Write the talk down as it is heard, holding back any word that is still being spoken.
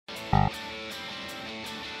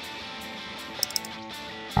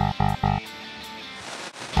Hi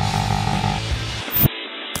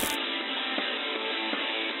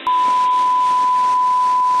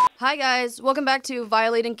guys, welcome back to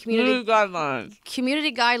Violating Community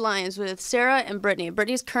Guidelines with Sarah and Brittany.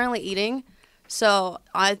 Brittany's currently eating, so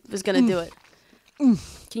I was gonna do it.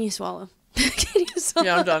 Can you swallow? Can you swallow?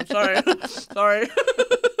 Yeah, I'm done. Sorry. Sorry.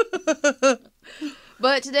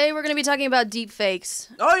 But today we're gonna be talking about deep fakes.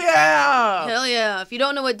 Oh yeah! Hell yeah. If you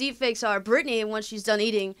don't know what deep fakes are, Brittany, once she's done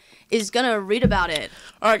eating, is gonna read about it.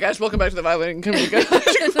 Alright guys, welcome back to the Violating Community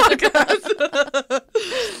Podcast.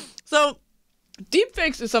 So,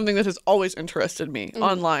 deepfakes is something that has always interested me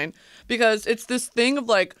online, because it's this thing of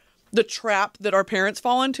like the trap that our parents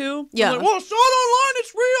fall into. Yeah. Like, well, it's not online,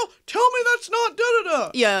 it's real. Tell me that's not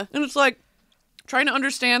da-da-da. Yeah. And it's like trying to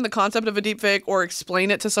understand the concept of a deepfake or explain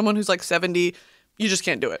it to someone who's like 70. You just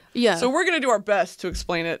can't do it. Yeah. So we're going to do our best to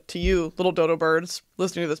explain it to you, little dodo birds,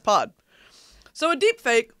 listening to this pod. So a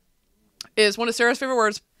deepfake is one of Sarah's favorite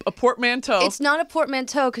words, a portmanteau. It's not a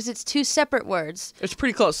portmanteau because it's two separate words. It's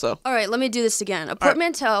pretty close, though. All right, let me do this again. A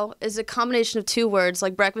portmanteau is a combination of two words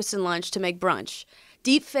like breakfast and lunch to make brunch.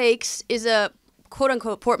 Deep fakes is a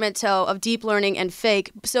quote-unquote portmanteau of deep learning and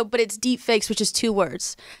fake, but it's deep fakes, which is two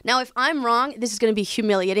words. Now, if I'm wrong, this is going to be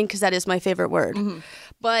humiliating because that is my favorite word.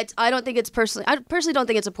 But I personally don't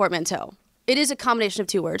think it's a portmanteau. It is a combination of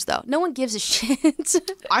two words, though. No one gives a shit.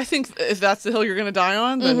 I think if that's the hill you're going to die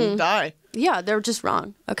on, then die. Yeah, they're just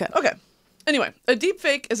wrong. Okay. Okay. Anyway, a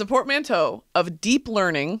deepfake is a portmanteau of deep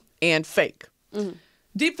learning and fake.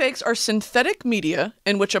 Deepfakes are synthetic media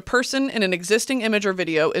in which a person in an existing image or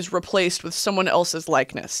video is replaced with someone else's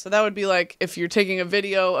likeness. So that would be like if you're taking a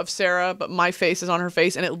video of Sarah, but my face is on her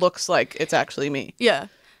face and it looks like it's actually me. Yeah.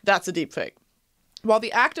 That's a deepfake. While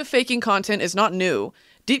the act of faking content is not new,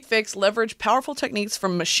 deepfakes leverage powerful techniques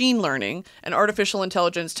from machine learning and artificial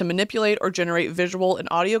intelligence to manipulate or generate visual and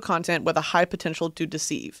audio content with a high potential to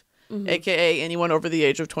deceive. AKA anyone over the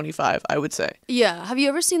age of 25, I would say. Yeah. Have you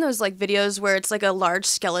ever seen those like videos where it's like a large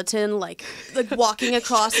skeleton like walking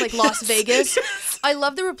across like Las Vegas? I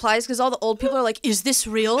love the replies because all the old people are like, "Is this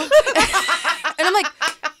real?" And I'm like,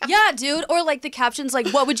 "Yeah, dude." Or like the captions like,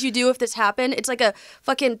 "What would you do if this happened?" It's like a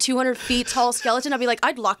fucking 200 feet tall skeleton. I'd be like,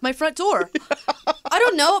 "I'd lock my front door." I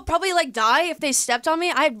don't know. I'd probably like die if they stepped on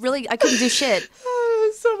me. I couldn't do shit.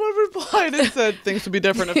 Someone replied and said things would be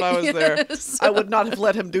different if I was there. I would not have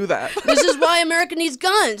let him do that. This is why America needs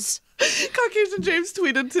guns. Caucasian James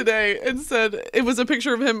tweeted today and said it was a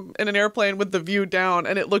picture of him in an airplane with the view down,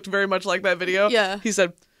 and it looked very much like that video. Yeah. He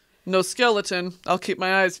said, "No skeleton. I'll keep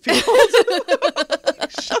my eyes peeled."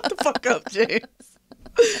 Shut the fuck up, James.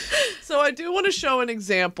 So I do want to show an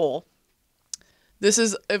example. This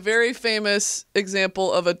is a very famous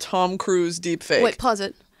example of a Tom Cruise deepfake. Wait, pause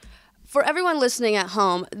it. For everyone listening at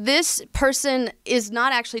home, this person is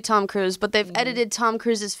not actually Tom Cruise, but they've edited Tom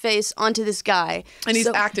Cruise's face onto this guy. And he's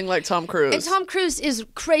acting like Tom Cruise. And Tom Cruise is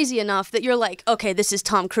crazy enough that you're like, okay, this is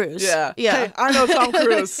Tom Cruise. Yeah. Yeah. Hey, I know Tom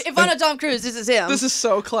Cruise. If I know Tom Cruise, this is him. This is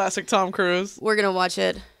so classic Tom Cruise. We're going to watch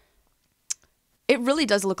it. It really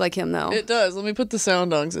does look like him, though. It does. Let me put the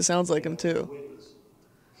sound on because it sounds like him, too.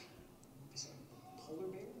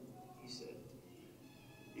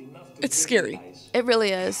 It's scary. It really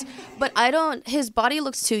is. But his body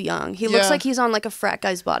looks too young. He looks like he's on like a frat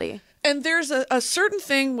guy's body. And there's a certain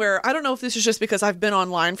thing where, I don't know if this is just because I've been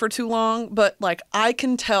online for too long, but like I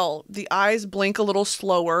can tell the eyes blink a little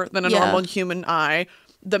slower than a normal human eye.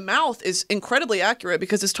 The mouth is incredibly accurate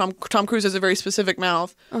because Tom Cruise has a very specific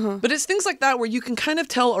mouth. But it's things like that where you can kind of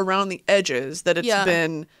tell around the edges that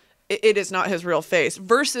it is not his real face.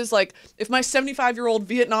 Versus like if my 75-year-old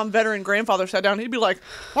Vietnam veteran grandfather sat down, he'd be like,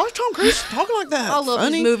 "Why is Tom Cruise talking like that? I love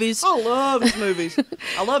his movies. I love his movies.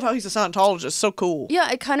 I love how he's a Scientologist. So cool." Yeah,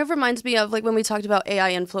 it kind of reminds me of like when we talked about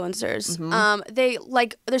AI influencers. They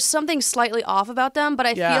like there's something slightly off about them, but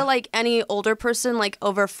I feel like any older person like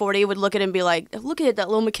over 40 would look at it and be like, "Look at that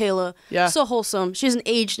little Michaela. So wholesome. She hasn't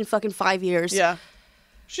aged in fucking 5 years." Yeah.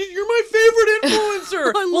 You're my favorite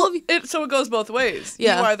influencer. I love you. So it goes both ways.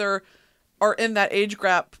 Yeah. You either are in that age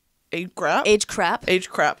crap. I'll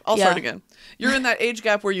start again. You're in that age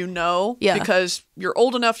gap where because you're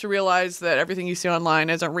old enough to realize that everything you see online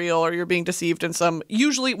isn't real or you're being deceived in some.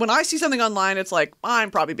 Usually when I see something online, it's like, I'm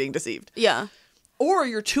probably being deceived. Yeah. Or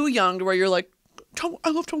you're too young to where you're like, I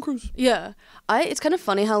love Tom Cruise. Yeah. It's kind of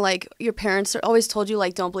funny how, like, your parents always told you,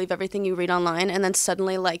 like, don't believe everything you read online. And then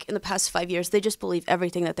suddenly, like, in the past 5 years, they just believe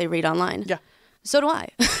everything that they read online. Yeah. So do I.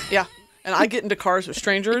 Yeah. And I get into cars with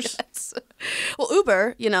strangers. Yes. Well,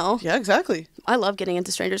 Uber, you know. Yeah, exactly. I love getting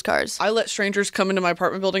into strangers' cars. I let strangers come into my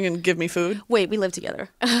apartment building and give me food. Wait, we live together.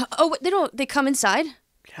 They come inside?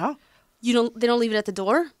 Yeah. They don't leave it at the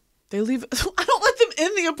door? They leave. I don't let them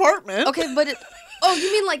in the apartment. Okay, but oh, you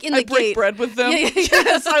mean like in the I break gate? bread with them. Yeah.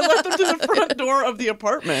 Yes, I let them to the front door of the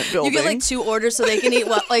apartment building. You get like 2 orders so they can eat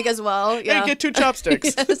as well. Yeah, Hey, get 2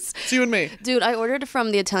 chopsticks. Yes. It's you and me. Dude, I ordered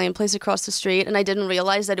from the Italian place across the street, and I didn't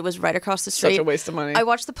realize that it was right across the street. Such a waste of money. I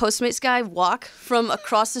watched the Postmates guy walk from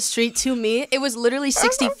across the street to me. It was literally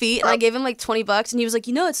 60 feet, and I gave him like $20, and he was like,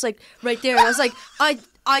 it's like right there. And I was like,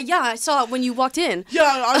 yeah, I saw it when you walked in. Yeah,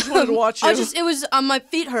 I just wanted to watch you. It was, my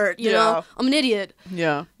feet hurt, you know? I'm an idiot.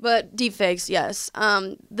 Yeah. But deepfakes, yes.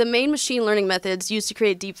 The main machine learning methods used to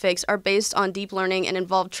create deepfakes are based on deep learning and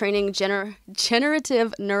involve training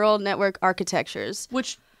generative neural network architectures.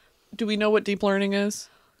 Which, do we know what deep learning is?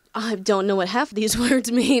 I don't know what half of these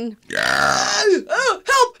words mean. Oh,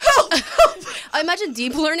 help! I imagine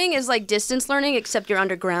deep learning is like distance learning, except you're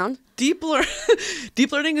underground. Deep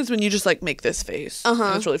learning is when you just like make this face.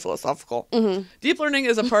 And it's really philosophical. Deep learning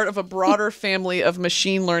is a part of a broader family of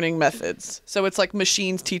machine learning methods. So it's like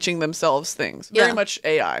machines teaching themselves things. Very much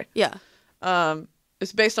AI. Yeah.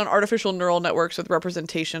 It's based on artificial neural networks with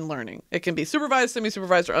representation learning. It can be supervised,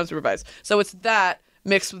 semi-supervised, or unsupervised. So it's that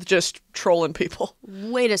mixed with just trolling people.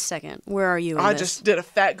 Wait a second. Where are you in I this? just did a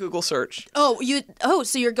fat Google search. So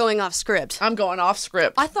you're going off script. I'm going off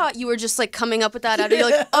script. I thought you were just like coming up with that out of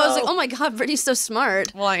I was like, oh my god, Brittany's so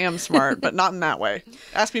smart. Well, I am smart, but not in that way.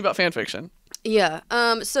 Ask me about fan fiction. Yeah.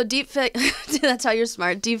 So deepfake. That's how you're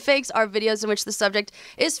smart. Deepfakes are videos in which the subject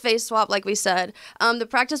is face swapped, like we said. The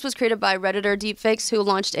practice was created by Redditor Deepfakes, who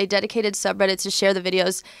launched a dedicated subreddit to share the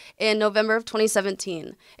videos in November of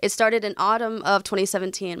 2017. It started in autumn of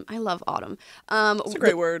 2017. I love autumn. It's a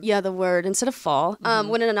great word. Yeah, the word instead of fall.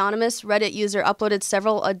 When an anonymous Reddit user uploaded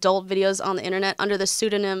several adult videos on the internet under the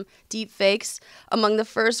pseudonym Deepfakes. Among the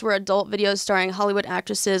first were adult videos starring Hollywood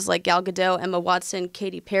actresses like Gal Gadot, Emma Watson,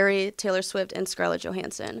 Katy Perry, Taylor Swift, and Scarlett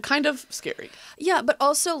Johansson. Kind of scary. Yeah, but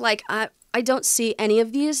also like I don't see any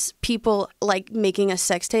of these people like making a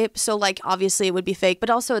sex tape. So like obviously it would be fake, but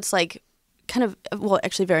also it's like kind of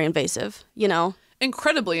actually very invasive, you know?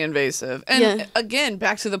 Incredibly invasive. And again,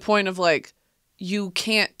 back to the point of like you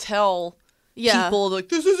can't tell people like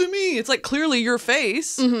this isn't me. It's like clearly your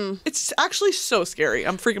face. It's actually so scary.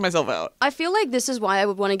 I'm freaking myself out. I feel like this is why I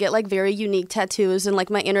would want to get like very unique tattoos in like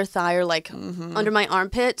my inner thigh or like under my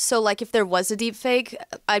armpit. So like if there was a deep fake,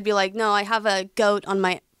 I'd be like, no, I have a goat on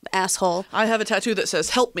my asshole. I have a tattoo that says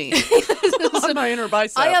help me on my inner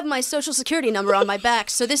bicep. I have my social security number on my back,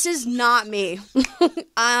 so this is not me.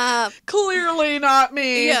 Clearly not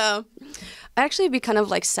me. Yeah. I'd actually be kind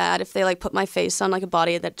of like sad if they like put my face on like a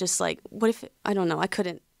body that just like, what if, I don't know, I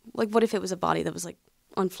couldn't, like what if it was a body that was like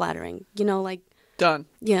unflattering, you know, like. Done.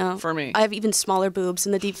 Yeah. For me. I have even smaller boobs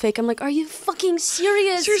in the deep fake. I'm like, are you fucking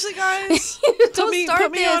serious? Seriously, guys? Put me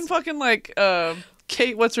on fucking like,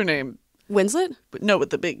 Kate, what's her name? Winslet? No, with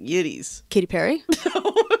the big yitties. Katy Perry?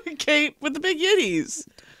 No, Kate with the big yitties.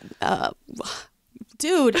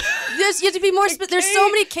 Dude, you have to be more specific. There's so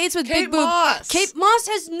many Kates with big boobs. Moss. Kate Moss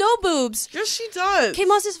has no boobs. Yes, she does. Kate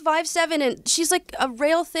Moss is 5'7" and she's like a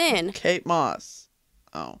rail thin. Kate Moss.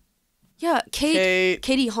 Oh. Yeah,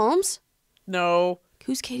 Katie Holmes? No.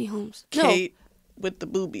 Who's Katie Holmes? Kate with the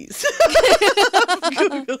boobies.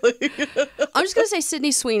 I'm just going to say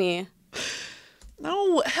Sydney Sweeney.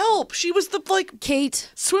 No, help. She was the like Kate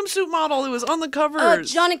swimsuit model who was on the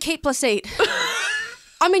covers. John and Kate +8.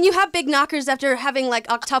 I mean, you have big knockers after having like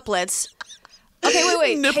octuplets. Okay,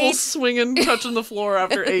 wait. Nipples swinging, touching the floor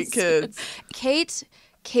after 8 kids. Kate.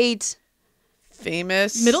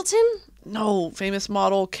 Famous. Middleton? No, famous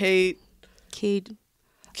model Kate.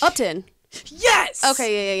 Upton. Yes!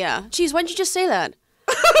 Okay, yeah. Jeez, why didn't you just say that?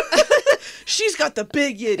 She's got the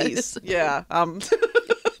big yitties. Yeah,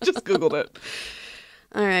 just Googled it.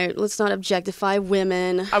 All right, let's not objectify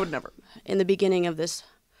women. I would never. In the beginning of this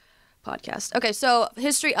podcast. Okay, so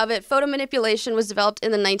history of it. Photo manipulation was developed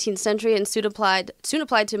in the 19th century and soon applied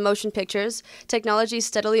to motion pictures. Technology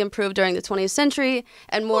steadily improved during the 20th century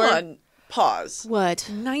and more... Hold on. Pause. What?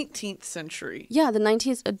 19th century. Yeah, the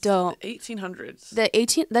 19th... The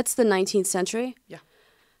 1800s. That's the 19th century? Yeah.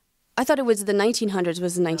 I thought it was the 1900s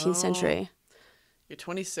was the 19th century. You're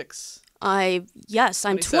 26. Yes,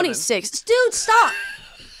 I'm 27. 26. Dude, stop!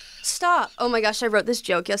 Stop. Oh my gosh, I wrote this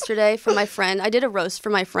joke yesterday for my friend. I did a roast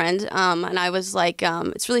for my friend, and I was like,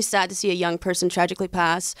 it's really sad to see a young person tragically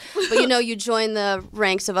pass. But you know, you join the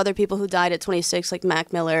ranks of other people who died at 26, like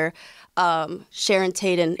Mac Miller, Sharon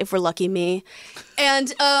Tate, and if we're lucky, me.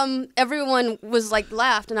 And everyone was like,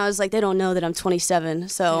 laughed, and I was like, they don't know that I'm 27,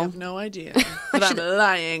 so. I have no idea. But I'm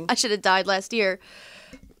lying. I should have died last year.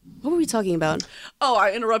 What were we talking about? Oh,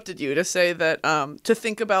 I interrupted you to say that to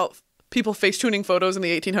think about people face tuning photos in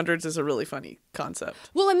the 1800s is a really funny concept.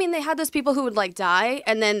 Well, I mean, they had those people who would like die,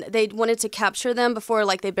 and then they wanted to capture them before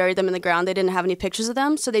like they buried them in the ground. They didn't have any pictures of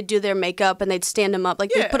them, so they'd do their makeup and they'd stand them up,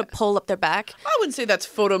 like they'd put a pole up their back. I wouldn't say that's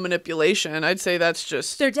photo manipulation. I'd say that's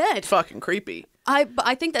just they're dead. Fucking creepy.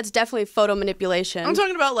 I think that's definitely photo manipulation. I'm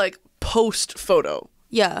talking about like post photo.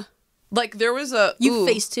 Yeah. Like there was a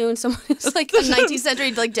Facetune someone who's like a 19th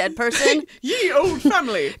century like dead person. Ye old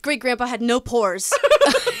family. Great grandpa had no pores.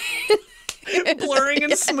 Blurring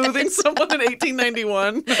and smoothing someone in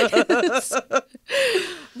 1891.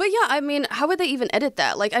 But yeah, I mean, how would they even edit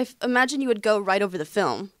that? Like, I imagine you would go right over the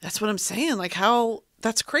film. That's what I'm saying. Like, how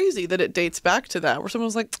that's crazy that it dates back to that, where someone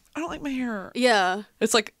was like, I don't like my hair. Yeah.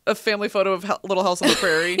 It's like a family photo of Little House on the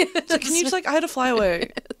Prairie. It's like, can you just like, I had to fly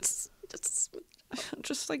away. It's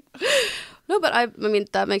just like. No, but I mean,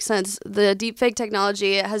 that makes sense. The deepfake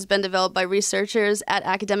technology has been developed by researchers at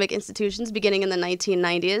academic institutions beginning in the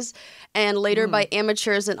 1990s and later by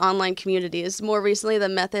amateurs and online communities. More recently, the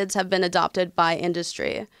methods have been adopted by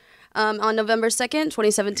industry. On November 2nd,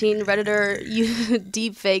 2017, Redditor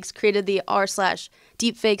Deepfakes created the r/deepfake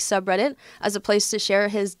subreddit as a place to share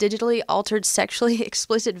his digitally altered sexually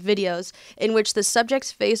explicit videos in which the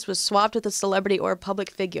subject's face was swapped with a celebrity or a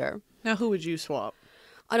public figure. Now, who would you swap?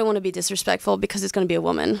 I don't want to be disrespectful because it's going to be a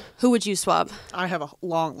woman. Who would you swap? I have a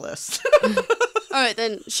long list. All right,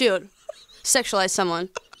 then shoot. Sexualize someone.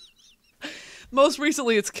 Most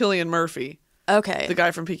recently, it's Cillian Murphy. Okay. The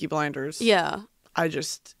guy from Peaky Blinders. Yeah.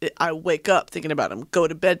 I wake up thinking about him, go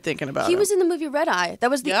to bed thinking about him. He was in the movie Red Eye. That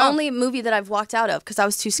was the only movie that I've walked out of because I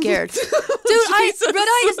was too scared. Dude, Red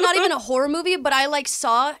Eye is not even a horror movie, but I like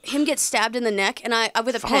saw him get stabbed in the neck and I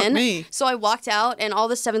with a pen. Me. So I walked out and all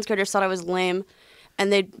the 7th graders thought I was lame.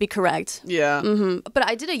 And they'd be correct. Yeah. But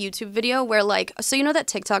I did a YouTube video where, like, so you know that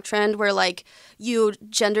TikTok trend where, like, you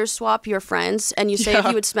gender swap your friends and you say if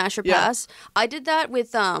you would smash or pass? I did that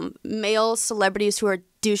with male celebrities who are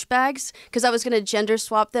douchebags because I was going to gender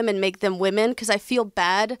swap them and make them women because I feel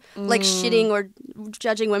bad, like, shitting or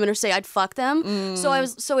judging women or say I'd fuck them. So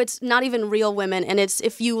it's not even real women. And it's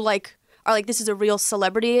if you, like, are like, this is a real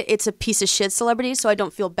celebrity, it's a piece of shit celebrity, so I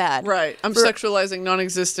don't feel bad. Right. I'm sexualizing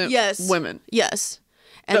non-existent women. Yes.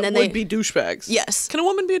 And that then would be douchebags. Yes. Can a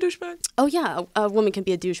woman be a douchebag? Oh, yeah. A woman can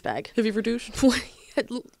be a douchebag. Have you ever douched?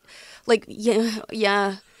 Like,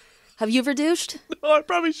 yeah. Have you ever douched? No, I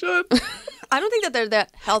probably should. I don't think that they're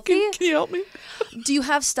that healthy. Can you help me? Do you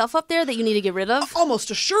have stuff up there that you need to get rid of?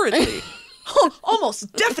 Almost assuredly.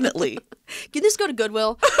 Almost definitely. Can this go to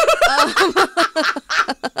Goodwill?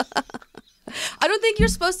 I don't think you're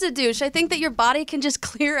supposed to douche. I think that your body can just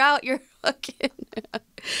clear out your fucking...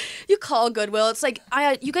 You call Goodwill. It's like,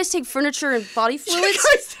 you guys take furniture and body fluids? You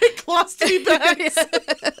guys take colostomy bags?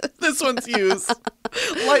 This one's used.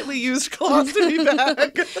 Lightly used colostomy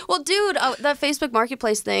bag. Well, dude, that Facebook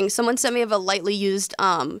Marketplace thing, someone sent me of a lightly used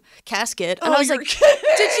casket. And I was like, kidding.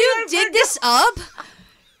 Did you dig this up?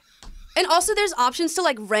 And also there's options to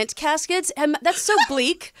like rent caskets and that's so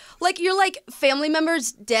bleak. Like your like family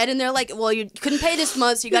member's dead and they're like, well, you couldn't pay this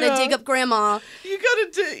month, so you gotta dig up grandma.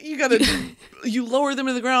 You lower them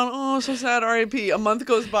in the ground. Oh, so sad, R.I.P. A month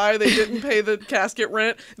goes by, they didn't pay the casket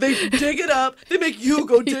rent. They dig it up. They make you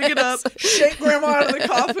go dig it up, shake grandma out of the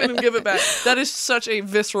coffin and give it back. That is such a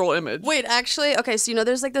visceral image. Wait, actually, okay, so you know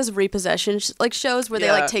there's like those repossession like shows where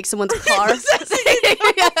they like take someone's car.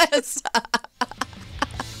 Yes.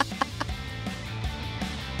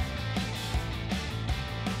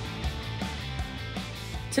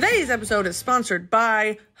 Today's episode is sponsored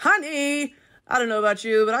by Honey. I don't know about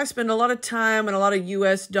you, but I spend a lot of time and a lot of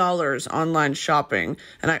US dollars online shopping.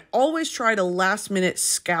 And I always try to last minute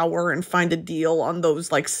scour and find a deal on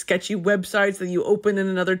those like sketchy websites that you open in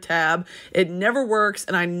another tab. It never works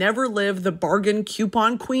and I never live the bargain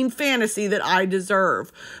coupon queen fantasy that I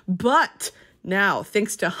deserve. But now,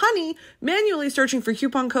 thanks to Honey, manually searching for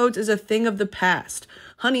coupon codes is a thing of the past.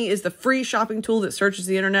 Honey is the free shopping tool that searches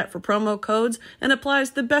the internet for promo codes and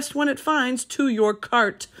applies the best one it finds to your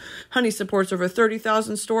cart. Honey supports over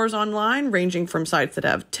 30,000 stores online, ranging from sites that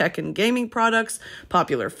have tech and gaming products,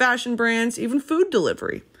 popular fashion brands, even food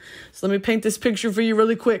delivery. So let me paint this picture for you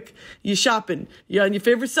really quick. You're shopping, you're on your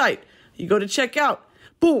favorite site, you go to checkout.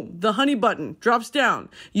 Boom, the Honey button drops down.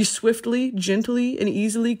 You swiftly, gently, and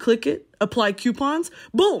easily click it. apply coupons?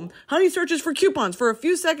 Boom! Honey searches for coupons for a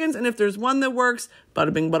few seconds, and if there's one that works,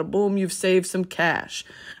 bada bing, bada boom, you've saved some cash.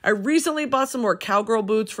 I recently bought some more cowgirl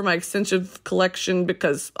boots for my extensive collection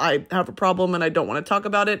because I have a problem and I don't want to talk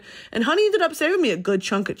about it, and Honey ended up saving me a good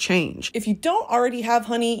chunk of change. If you don't already have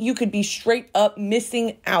Honey, you could be straight up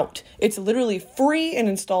missing out. It's literally free and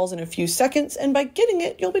installs in a few seconds, and by getting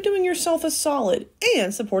it, you'll be doing yourself a solid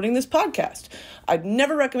and supporting this podcast. I'd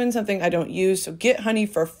never recommend something I don't use, so get Honey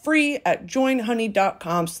for free at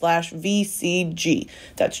joinhoney.com/VCG.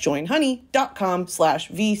 That's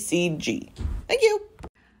joinhoney.com/VCG. Thank you.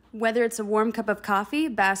 Whether it's a warm cup of coffee,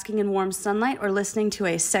 basking in warm sunlight, or listening to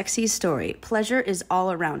a sexy story, pleasure is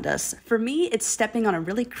all around us. For me, it's stepping on a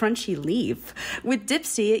really crunchy leaf. With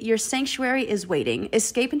Dipsea, your sanctuary is waiting.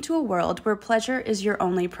 Escape into a world where pleasure is your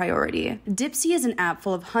only priority. Dipsea is an app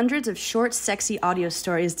full of hundreds of short, sexy audio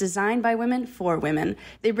stories designed by women for women.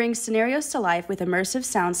 They bring scenarios to life with immersive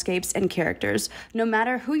soundscapes and characters, no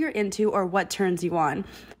matter who you're into or what turns you on.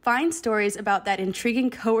 Find stories about that intriguing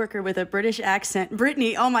coworker with a British accent,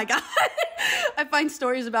 Brittany. Oh my God. I find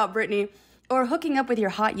stories about Brittany. Or hooking up with your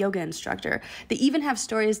hot yoga instructor. They even have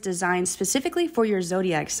stories designed specifically for your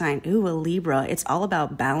zodiac sign. Ooh, a Libra. It's all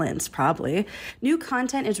about balance, probably. New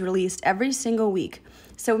content is released every single week.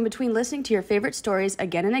 So in between listening to your favorite stories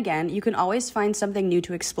again and again, you can always find something new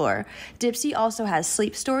to explore. Dipsea also has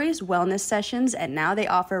sleep stories, wellness sessions, and now they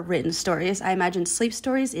offer written stories. I imagine sleep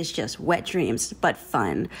stories is just wet dreams, but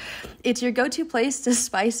fun. It's your go-to place to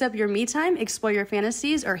spice up your me time, explore your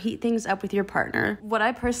fantasies, or heat things up with your partner. What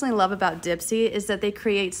I personally love about Dipsea is that they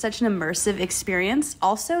create such an immersive experience.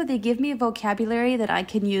 Also, they give me a vocabulary that I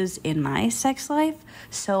can use in my sex life,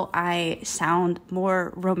 so I sound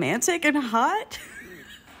more romantic and hot.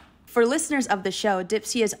 For listeners of the show,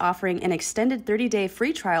 Dipsea is offering an extended 30-day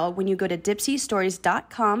free trial when you go to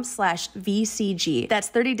dipseastories.com/VCG. That's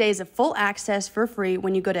 30 days of full access for free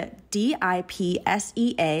when you go to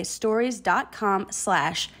DIPSEA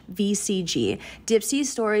stories.com/VCG.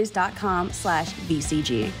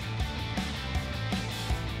 dipseastories.com/VCG.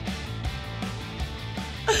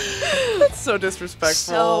 That's so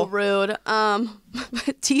disrespectful. So rude.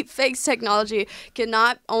 Deepfakes technology can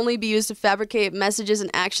not only be used to fabricate messages and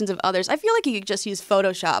actions of others. I feel like you could just use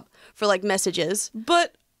Photoshop for like messages.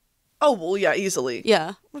 But, oh, well, yeah, easily.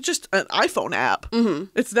 Yeah. Just an iPhone app.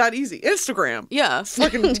 Mm-hmm. It's that easy. Instagram. Yeah.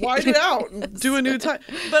 Fucking white it out and do a new type.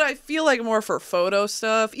 But I feel like more for photo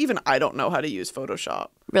stuff. Even I don't know how to use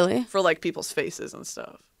Photoshop. Really? For like people's faces and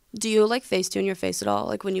stuff. Do you like Facetune your face at all,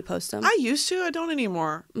 like when you post them? I used to. I don't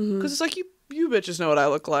anymore. Because it's like, you bitches know what I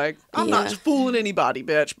look like. I'm not fooling anybody,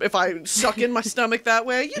 bitch. If I suck in my stomach that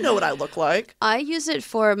way, you know what I look like. I use it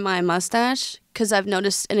for my mustache because I've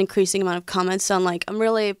noticed an increasing amount of comments on like, I'm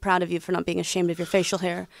really proud of you for not being ashamed of your facial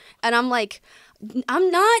hair. And I'm like,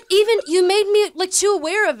 I'm not even, you made me like too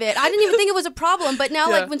aware of it. I didn't even think it was a problem. But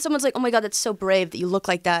now like when someone's like, oh my God, that's so brave that you look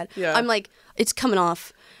like that. Yeah. I'm like, it's coming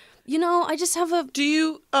off. You know, I just have a... Do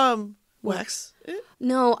you, wax it?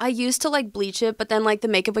 No, I used to like bleach it, but then like the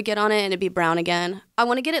makeup would get on it and it'd be brown again. I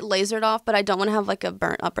want to get it lasered off, but I don't want to have like a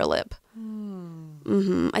burnt upper lip.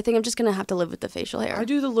 I think I'm just going to have to live with the facial hair. I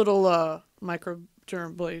do the little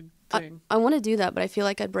microderm blade thing. I want to do that, but I feel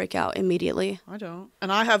like I'd break out immediately. I don't.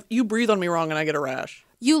 And you breathe on me wrong and I get a rash.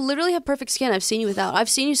 You literally have perfect skin. I've seen you without. I've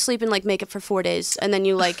seen you sleep in like makeup for 4 days and then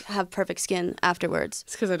you like have perfect skin afterwards.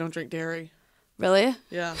 It's because I don't drink dairy. Really?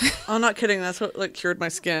 Yeah. I'm not kidding. That's what like cured my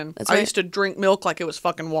skin. I used to drink milk like it was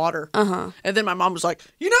fucking water. And then my mom was like,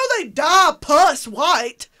 you know they dye pus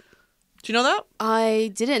white. Do you know that?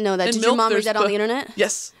 I didn't know that. Did your mom read that on the internet?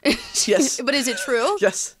 Yes. Yes. But is it true?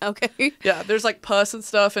 Yes. Okay. Yeah. There's like pus and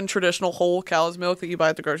stuff in traditional whole cow's milk that you buy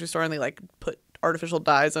at the grocery store and they like put artificial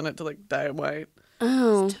dyes in it to like dye it white.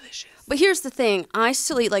 Oh. It's delicious. But here's the thing. I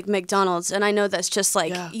still eat like McDonald's and I know that's just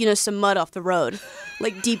like, you know, some mud off the road.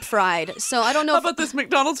 Like deep fried. So I don't know. How about this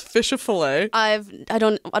McDonald's fish fillet? I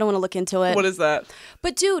don't want to look into it. What is that?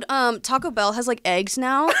 But dude, Taco Bell has like eggs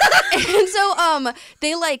now. And so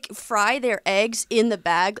they like fry their eggs in the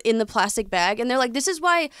bag, in the plastic bag, and they're like, this is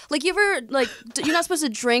why like you ever like you're not supposed to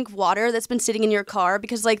drink water that's been sitting in your car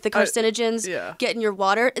because like the carcinogens get in your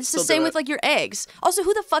water. It's the same with like your eggs. Also,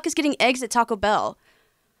 who the fuck is getting eggs at Taco Bell?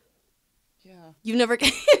 You've never...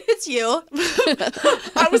 It's you.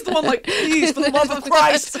 I was the one like, please, for the love of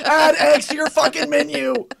Christ, add eggs to your fucking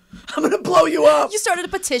menu. I'm going to blow you up. You started a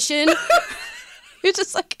petition. You're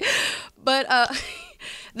just like... But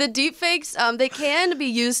the deepfakes, they can be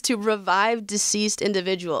used to revive deceased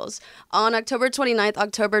individuals. On October 29th,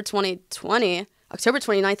 October 2020... October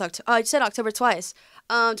 29th, I said October twice.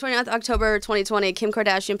 29th October 2020, Kim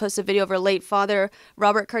Kardashian posted a video of her late father,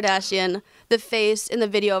 Robert Kardashian. The face in the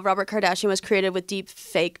video of Robert Kardashian was created with deep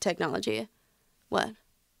fake technology. What?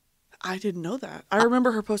 I didn't know that. I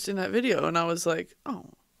remember her posting that video, and I was like, oh,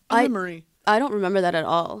 memory. I don't remember that at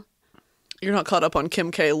all. You're not caught up on Kim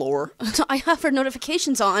K lore. I have her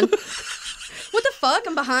notifications on. What the fuck?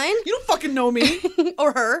 I'm behind? You don't fucking know me.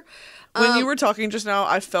 Or her. When you were talking just now,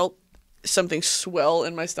 I felt something swell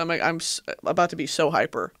in my stomach. I'm about to be so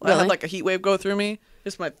hyper. Really? I had like a heat wave go through me.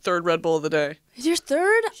 It's my third Red Bull of the day. Is your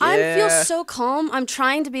third? Yeah. I feel so calm. I'm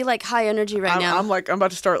trying to be like high energy now. I'm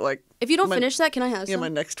about to start like. If you don't finish that, can I have some? Yeah, my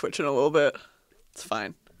neck's twitching a little bit. It's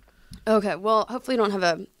fine. Okay, well, hopefully you don't have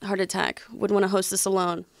a heart attack. Wouldn't want to host this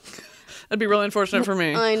alone. That'd be really unfortunate for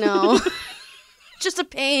me. I know. Just a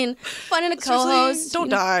pain. Finding a co-host. Don't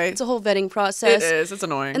die. It's a whole vetting process. It is. It's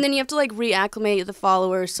annoying. And then you have to like reacclimate the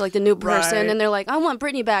followers to like the new person, Right. and they're like, "I want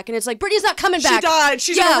Brittany back," and it's like, "Brittany's not coming back. She died.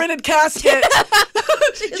 She's in Yeah. a rented casket.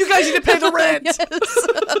 You guys need to pay the rent. Yes.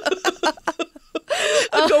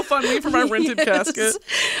 A GoFundMe for my rented Yes. casket.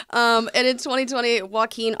 And in 2020,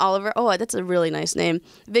 Joaquin Oliver, that's a really nice name,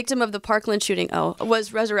 victim of the Parkland shooting,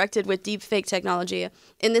 was resurrected with deepfake technology.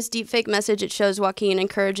 In this deepfake message, it shows Joaquin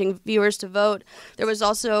encouraging viewers to vote. There was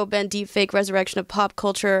also been deepfake resurrection of pop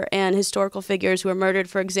culture and historical figures who were murdered.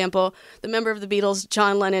 For example, the member of the Beatles,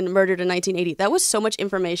 John Lennon, murdered in 1980. That was so much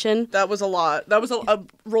information. That was a lot. That was a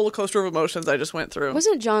roller coaster of emotions I just went through.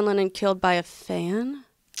 Wasn't John Lennon killed by a fan?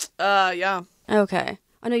 Yeah. Okay.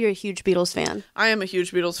 I know you're a huge Beatles fan. I am a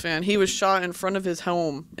huge Beatles fan. He was shot in front of his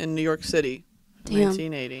home in New York City in Damn.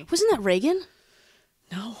 1980. Wasn't that Reagan?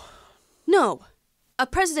 No. No. A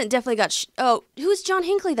president definitely got... who's John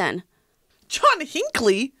Hinckley then? John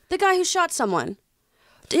Hinckley? The guy who shot someone.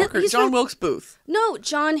 Fucker, He's John from- Wilkes Booth. No,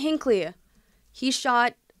 John Hinckley. He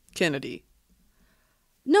shot... Kennedy.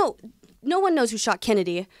 No one knows who shot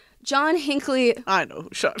Kennedy. John Hinckley... I know who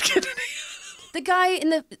shot Kennedy. The guy in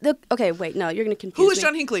the... Okay, wait, no, you're going to confuse Who me. is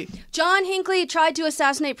John Hinckley? John Hinckley tried to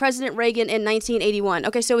assassinate President Reagan in 1981.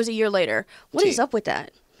 Okay, so it was a year later. What is up with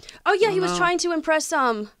that? Oh, yeah, he was trying to impress...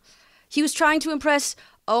 He was trying to impress...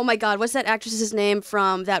 Oh, my God, what's that actress's name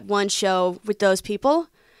from that one show with those people?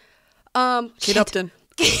 Kate Upton.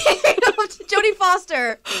 Jodie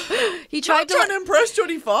Foster. He tried Trying to impress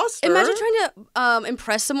Jodie Foster. Imagine trying to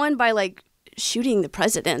impress someone by like shooting the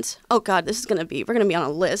president. Oh God, we're gonna be on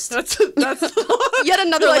a list. That's Yet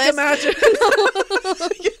another like, list. Imagine.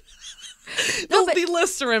 No, but- the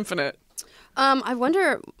lists are infinite. I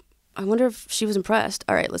wonder if she was impressed.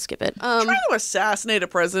 All right, let's skip it. Trying to assassinate a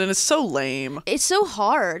president is so lame. It's so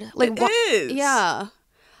hard. Like It is. Yeah,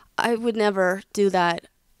 I would never do that.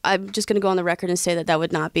 I'm just gonna go on the record and say that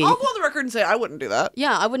would not be. I'll go on the record and say I wouldn't do that.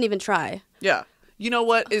 Yeah, I wouldn't even try. Yeah. You know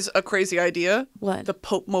what is a crazy idea? What? The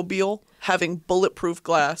Pope Mobile having bulletproof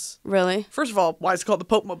glass. Really? First of all, why is it called the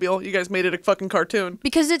Pope Mobile? You guys made it a fucking cartoon.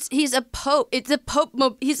 Because he's a pope. It's a pope.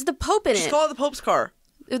 He's the pope in Just it. call it the Pope's car.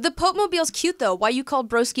 The Pope Mobile's cute though. Why are you called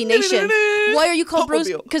Broski Nation? Why are you called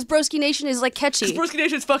Pope-mobile. Because Broski Nation is like catchy. Broski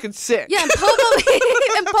Nation's fucking sick. Yeah, and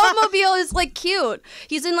Pope Mobile is like cute.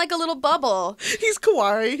 He's in like a little bubble. He's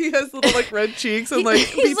kawaii. He has little like red cheeks and like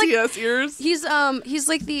He's like- BTS ears. He's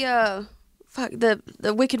like the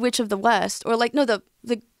Wicked Witch of the West, or like no the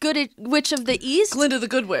Good Witch of the East. Glinda the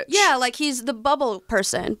Good Witch. Yeah, like he's the bubble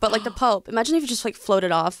person, but like the Pope. Imagine if he just like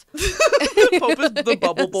floated off. The Pope is the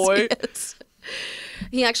bubble boy. Yes.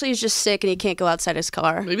 He actually is just sick and he can't go outside his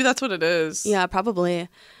car. Maybe that's what it is. Yeah, probably.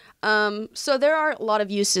 So there are a lot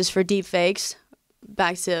of uses for deepfakes.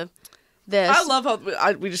 Back to this. I love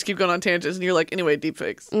how we just keep going on tangents and you're like, anyway,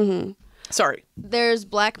 deepfakes. Mm-hmm. Sorry. There's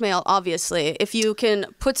blackmail, obviously. If you can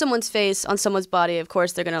put someone's face on someone's body, of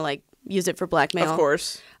course, they're going to like use it for blackmail. Of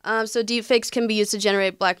course. So deepfakes can be used to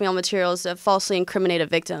generate blackmail materials that falsely incriminate a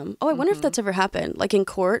victim. Oh, I wonder if that's ever happened. Like in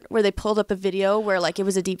court, where they pulled up a video where like it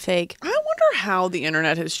was a deepfake. I wonder how the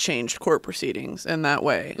internet has changed court proceedings in that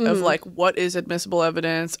way of like what is admissible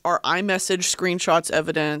evidence, are iMessage screenshots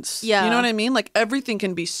evidence? Yeah. You know what I mean? Like everything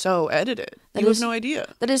can be so edited. You have no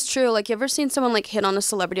idea. That is true. Like, you ever seen someone like hit on a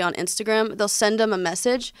celebrity on Instagram? They'll send them a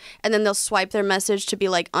message and then they'll swipe their message to be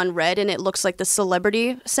like unread and it looks like the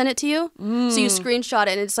celebrity sent it to you. So you screenshot it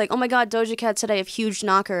and it's like, oh my God, Doja Cat said I have huge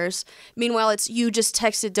knockers. Meanwhile, it's you just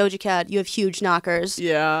texted Doja Cat, you have huge knockers.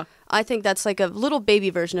 Yeah. I think that's like a little baby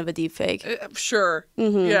version of a deepfake. Sure.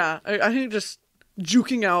 Yeah. I think just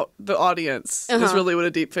juking out the audience is really what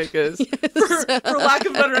a deepfake is. For lack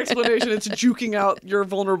of a better explanation, it's juking out your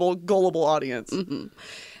vulnerable, gullible audience.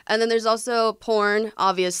 And then there's also porn,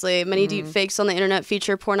 obviously. Many deep fakes on the internet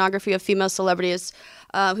feature pornography of female celebrities.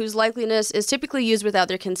 whose likeliness is typically used without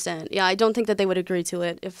their consent. Yeah, I don't think that they would agree to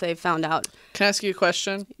it if they found out. Can I ask you a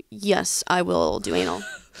question? Yes, I will do anal.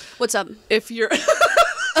 What's up? If you're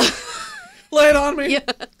lay it on me. Yeah.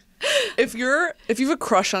 If you have a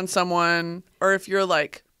crush on someone, or if you're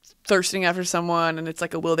like thirsting after someone and it's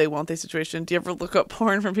like a will they won't they situation, do you ever look up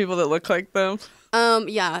porn from people that look like them?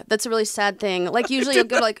 Yeah, that's a really sad thing. Like usually you'll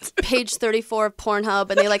go to like page 34 of Pornhub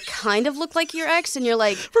and they like kind of look like your ex and you're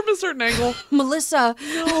like, From a certain angle. Melissa.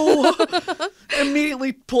 No.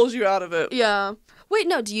 Immediately pulls you out of it. Yeah. Wait,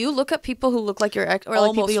 no, do you look up people who look like your ex? Or like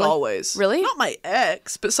Almost people you like? always. Really? Not my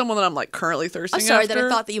ex, but someone that I'm like currently thirsting I'm sorry after. that I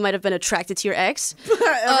thought that you might have been attracted to your ex.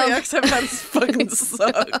 Every ex I've had is fucking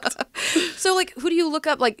sucked. So like who do you look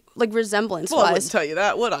up like resemblance Well, I wise? wouldn't tell you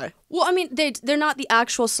that, would I? Well, I mean they're not the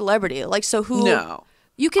actual celebrity. Like so who No.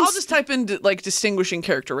 you can I'll just type in like distinguishing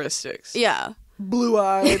characteristics. yeah.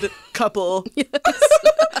 Blue-eyed couple.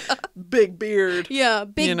 Big beard. Yeah,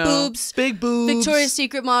 big you know, boobs. Big boobs. Victoria's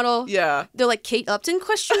Secret model. Yeah. They're like Kate Upton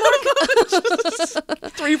question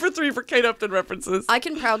mark. 3 for 3 for Kate Upton references. I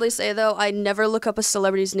can proudly say though, I never look up a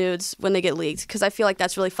celebrity's nudes when they get leaked because I feel like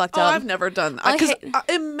that's really fucked Oh, up. I've never done that. I 'Cause hate-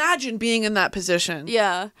 imagine being in that position.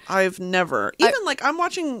 Yeah. I've never. Even like I'm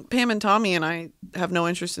watching Pam and Tommy and I have no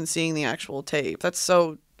interest in seeing the actual tape. That's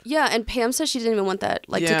so. Yeah, and Pam says she didn't even want that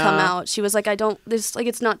like to come Yeah. out. She was like, I don't. This like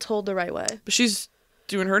it's not told the right way. But she's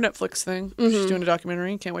doing her Netflix thing. Mm-hmm. She's doing a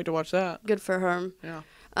documentary. Can't wait to watch that. Good for her.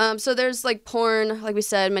 Yeah. So there's like porn, like we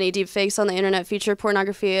said, many deep fakes on the internet feature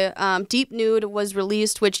pornography. Deep Nude was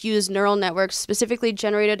released, which used neural networks, specifically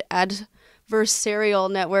generated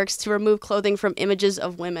adversarial networks to remove clothing from images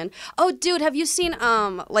of women. Oh, dude, have you seen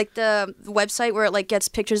like the website where it like gets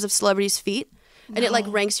pictures of celebrities' feet? And it like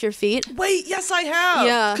ranks your feet. Wait, yes, I have.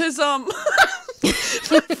 Yeah. Because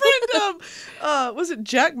my friend was it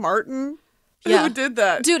Jack Martin Yeah. who did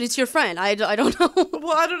that? Dude, it's your friend. I don't know.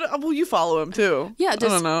 Well, I don't know. Well, you follow him too. Yeah, I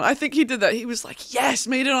don't know. I think he did that. He was like, yes,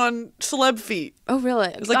 made it on celeb feet. Oh, really?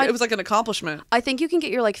 It was like an accomplishment. I think you can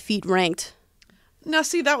get your like feet ranked. Now,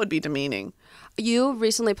 see, that would be demeaning. You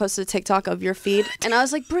recently posted a TikTok of your feet, and I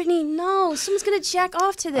was like, Brittany, no, someone's gonna jack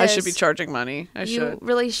off to this. I should be charging money. I You should.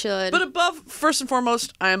 really should. But above, first and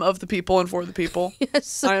foremost, I am of the people and for the people.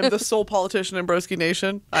 Yes. I am the sole politician in Broski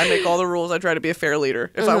Nation. I make all the rules. I try to be a fair leader.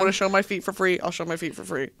 If I want to show my feet for free, I'll show my feet for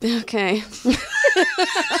free. Okay.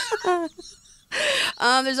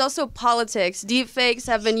 There's also politics. Deep fakes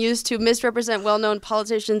have been used to misrepresent well-known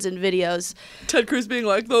politicians in videos. Ted Cruz being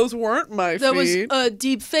like, those weren't my That was feet. a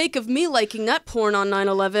deep fake of me liking that porn on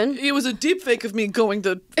 9/11. It was a deep fake of me going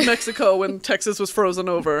to Mexico when Texas was frozen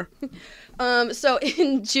over. So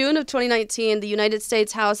in June of 2019, the United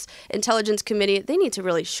States House Intelligence Committee, they need to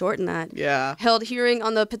really shorten that. Yeah. Held hearing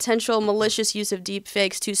on the potential malicious use of deep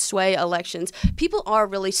fakes to sway elections. People are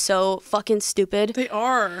really so fucking stupid. They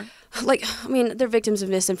are. Like, I mean, they're victims of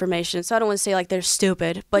misinformation, so I don't want to say like they're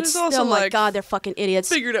stupid, but There's still, also, my like, God, they're fucking idiots.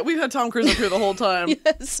 Figured it. We've had Tom Cruise up here the whole time.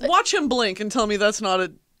 Yes. Watch him blink and tell me that's not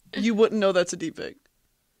a. You wouldn't know that's a deep fake.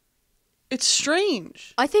 It's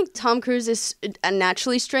strange. I think Tom Cruise is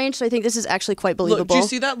naturally strange, so I think this is actually quite Look, believable. do you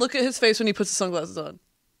see that? Look at his face when he puts the sunglasses on.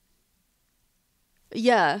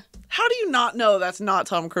 Yeah. How do you not know that's not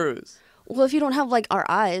Tom Cruise? Well, if you don't have like our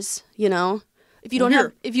eyes, you know, if you don't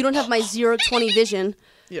Here. have my 0/20 vision.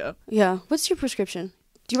 Yeah. Yeah. What's your prescription?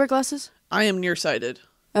 Do you wear glasses? I am nearsighted.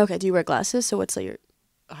 Okay. Do you wear glasses? So what's like your?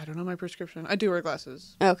 I don't know my prescription. I do wear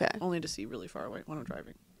glasses. Okay. Only to see really far away when I'm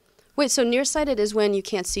driving. Wait. So nearsighted is when you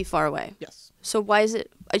can't see far away. Yes. So why is it?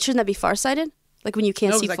 Shouldn't that be farsighted? Like when you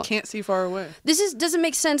can't No, see. because I can't see far away. Doesn't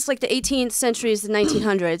make sense. Like the 18th century is the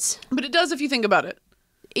 1900s. But it does if you think about it.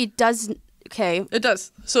 It does. Okay. It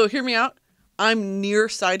does. So hear me out. I'm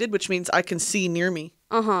nearsighted, which means I can see near me.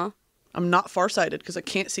 Uh-huh. I'm not farsighted because I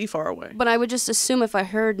can't see far away. But I would just assume if I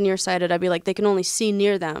heard nearsighted, I'd be like, they can only see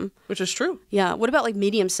near them. Which is true. Yeah. What about like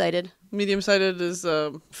medium-sighted? Medium-sighted is,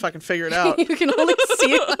 if I can figure it out. You can only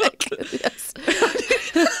see like, yes.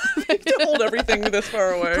 To hold everything this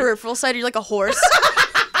far away. Peripheral sighted, you're like a horse.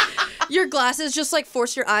 Your glasses just like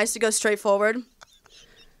force your eyes to go straight forward.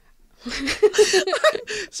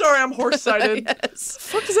 Sorry, I'm horse-sighted. Yes.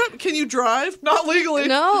 Fuck is that? Can you drive? Not legally.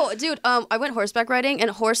 No, dude. I went horseback riding, and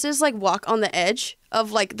horses like walk on the edge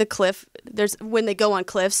of like the cliff. There's when they go on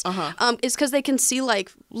cliffs. It's because they can see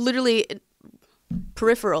like literally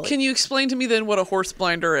peripherally. Can you explain to me then what a horse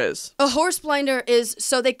blinder is? A horse blinder is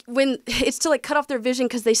so it's to like cut off their vision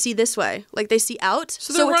because they see this way, like they see out.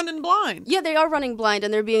 So they're it's- running blind. Yeah, they are running blind,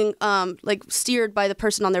 and they're being like steered by the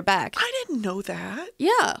person on their back. I didn't know that.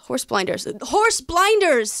 Yeah, horse blinders. Horse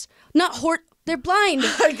blinders, not horse. They're blind.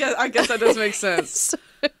 I guess that does make sense.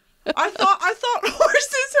 I thought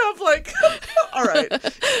horses have like. All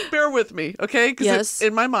right, bear with me, okay? Because Yes.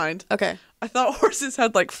 in my mind, Okay. I thought horses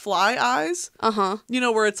had like fly eyes. You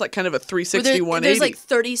know, where it's like kind of a 360, 180. There's like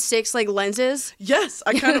 36 like lenses. Yes,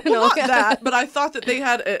 I kind of No, not okay. that, but I thought that they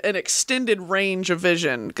had an extended range of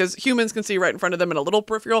vision because humans can see right in front of them in a little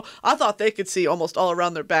peripheral. I thought they could see almost all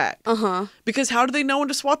around their back. Because how do they know when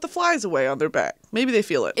to swat the flies away on their back? Maybe they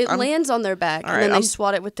feel it. It lands on their back, and right, then they I'm-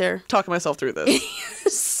 swat it with their. Talking myself through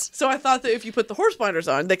this. So I thought that if you put the horse blinders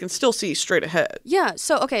on, they can still see straight ahead. Yeah.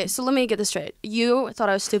 So okay. So let me get this straight. You thought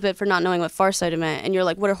I was stupid for not knowing what farsighted meant, and you're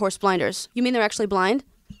like, "What are horse blinders? You mean they're actually blind?"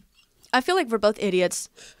 I feel like we're both idiots.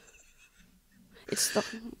 It's the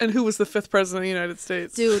And who was the 5th president of the United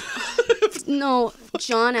States? dude. No,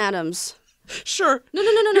 John Adams. Sure. No.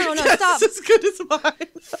 Guess Stop. is as good as mine.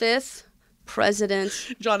 5th president.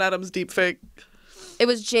 John Adams deep fake. It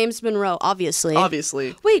was James Monroe, obviously.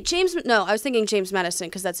 Obviously. Wait, No, I was thinking James Madison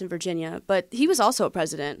because that's in Virginia, but he was also a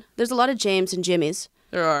president. There's a lot of James and Jimmys.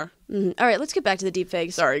 There are. All right, let's get back to the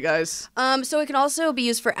deepfakes. Sorry, guys. So it can also be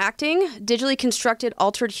used for acting. Digitally constructed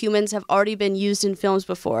altered humans have already been used in films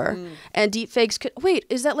before, and deepfakes could. Wait,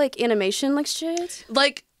 is that like animation like shit?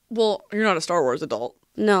 Like, well, you're not a Star Wars adult.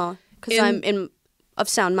 No, because I'm of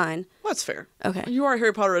sound mind. Well, that's fair. Okay. You are a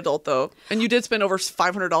Harry Potter adult, though. And you did spend over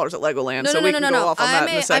 $500 at Legoland, No, so we can go off on that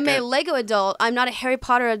in a second. I'm a Lego adult. I'm not a Harry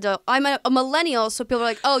Potter adult. I'm a millennial, so people are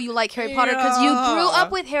like, "Oh, you like Harry Potter because you grew up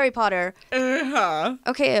with Harry Potter." Uh-huh.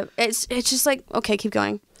 Okay, it's just like, okay, keep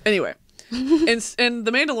going. Anyway, in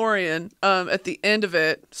The Mandalorian, at the end of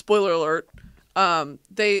it, spoiler alert,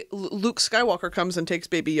 Luke Skywalker comes and takes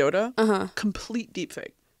Baby Yoda. Complete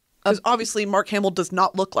deepfake. Because obviously Mark Hamill does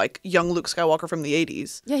not look like young Luke Skywalker from the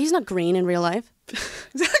 80s. Yeah, he's not green in real life.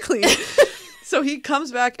 Exactly. So he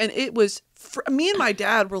comes back, and it was me and my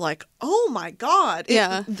dad were like, "Oh my god!"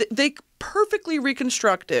 They perfectly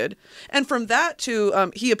reconstructed, and from that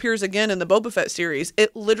to he appears again in the Boba Fett series.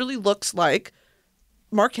 It literally looks like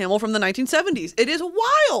Mark Hamill from the 1970s. It is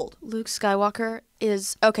wild. Luke Skywalker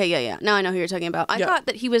is okay. Yeah. Now I know who you're talking about. I thought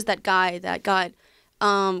that he was that guy that got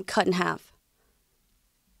cut in half.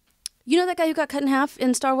 You know that guy who got cut in half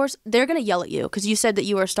in Star Wars? They're going to yell at you because you said that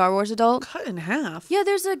you were a Star Wars adult. Cut in half? Yeah,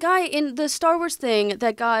 there's a guy in the Star Wars thing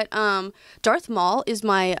that got... Darth Maul is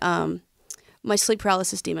my my sleep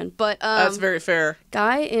paralysis demon. But That's very fair.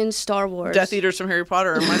 Guy in Star Wars... Death Eaters from Harry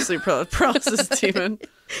Potter are my sleep paralysis demon.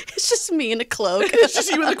 It's just me in a cloak. It's just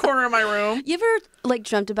you in the corner of my room. You ever like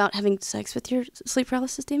dreamt about having sex with your sleep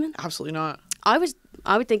paralysis demon? Absolutely not. I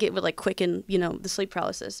would think it would like quicken, the sleep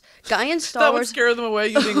paralysis. Guy in Star That Wars. would scare them away.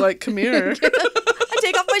 You being like, "Come here." I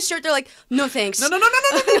take off my shirt. They're like, "No thanks." No. No.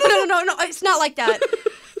 It's not like that.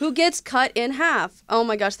 Who gets cut in half? Oh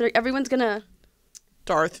my gosh, everyone's gonna.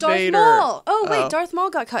 Darth Darth Vader. Maul. Oh wait, Darth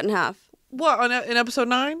Maul got cut in half. What in episode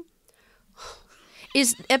 9?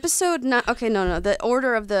 Is episode 9? Okay, no. The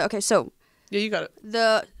order of the so Yeah, you got it.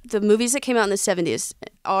 the movies that came out in the 70s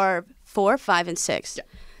are 4, 5, and 6. Yeah.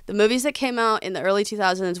 The movies that came out in the early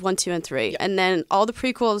 2000s, 1, 2, and 3, and then all the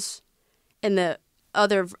prequels and the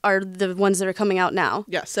other are the ones that are coming out now.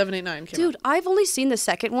 Yeah, 7, 8, 9 came Dude, out. I've only seen the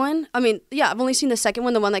second one. I mean, yeah, I've only seen the second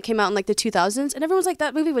one, the one that came out in like the 2000s, and everyone's like,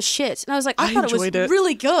 that movie was shit. And I was like, I thought it was enjoyed it.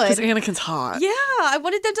 really good. Because Anakin's hot. Yeah, I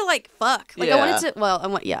wanted them to like fuck. Like I wanted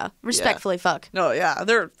to, respectfully fuck. No, yeah,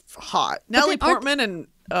 they're hot. Natalie Portman and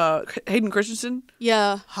Hayden Christensen,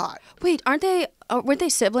 Yeah. hot. Wait, weren't they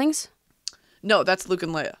siblings? No, that's Luke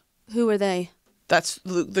and Leia. Who were they? That's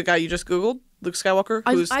the guy you just Googled, Luke Skywalker,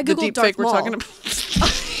 who's I the Googled deep Darth fake we're Maul. talking about.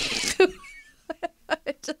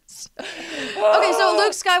 Okay, so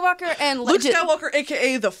Luke Skywalker and Luke Skywalker,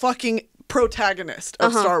 a.k.a. the fucking protagonist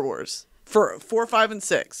of Star Wars for 4, 5, and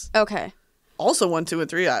 6. Okay. Also 1, 2, and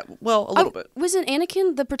 3. A little bit. Wasn't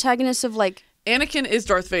Anakin the protagonist of like... Anakin is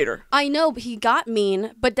Darth Vader. I know, but he got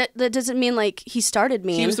mean, but that doesn't mean like he started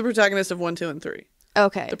mean. He was the protagonist of 1, 2, and 3.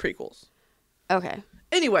 Okay. The prequels. Okay.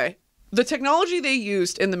 Anyway, the technology they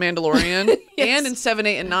used in The Mandalorian and in 7,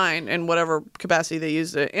 8, and 9, in whatever capacity they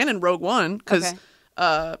used it, and in Rogue One, because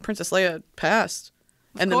Princess Leia passed,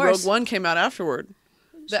 and then Rogue One came out afterward.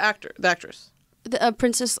 The actress. The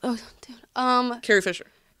Princess... Oh, dude. Carrie Fisher.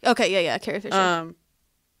 Okay, yeah, Carrie Fisher.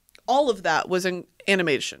 All of that was in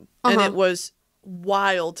animation, and it was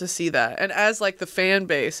wild to see that. And as like the fan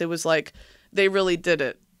base, it was like they really did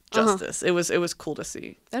it justice. It was cool to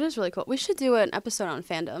see. That is really cool. We should do an episode on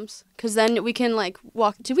fandoms, because then we can like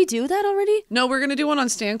walk... Did we do that already? No, we're gonna do one on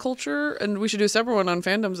stan culture, and we should do a separate one on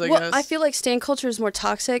fandoms, I guess. I feel like stan culture is more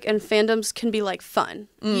toxic, and fandoms can be like fun,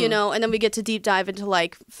 and then we get to deep dive into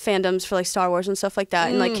like fandoms for like Star Wars and stuff like that,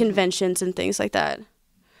 and like conventions and things like that.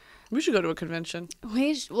 We should go to a convention.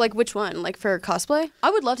 Like which one? Like for cosplay? I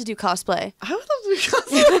would love to do cosplay. I would love to do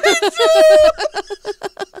cosplay.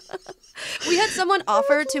 We had someone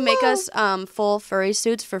offer to make us full furry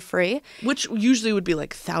suits for free. Which usually would be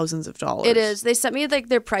like thousands of dollars. It is. They sent me like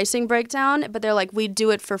their pricing breakdown, but they're like, we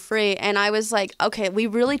do it for free. And I was like, okay, we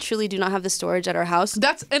really truly do not have the storage at our house.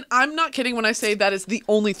 And I'm not kidding when I say that is the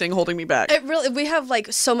only thing holding me back. We have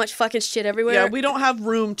like so much fucking shit everywhere. Yeah, we don't have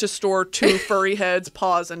room to store 2 furry heads,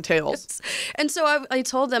 paws, and tails. And so I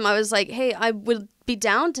told them, I was like, hey, I would be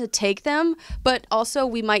down to take them, but also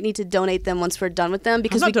we might need to donate them once we're done with them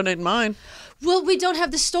because I'm not donating mine. Well, we don't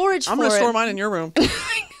have the storage for it. I'm going to store mine in your room.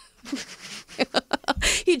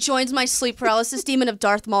 He joins my sleep paralysis demon of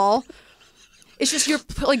Darth Maul. It's just your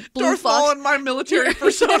like blue Darth Maul and my military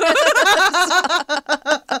persona.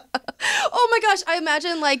 Oh my gosh, I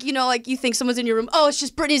imagine like, you know, like you think someone's in your room. Oh, it's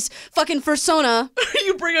just Brittany's fucking persona.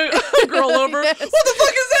 You bring a girl over. Yes. What the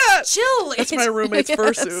fuck is that? Chill. That's my roommate's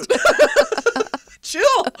fursuit. Chill.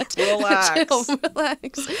 Relax. Chill,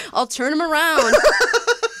 relax. I'll turn him around.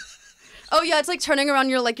 Oh yeah, it's like turning around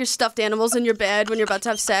your stuffed animals in your bed when you're about to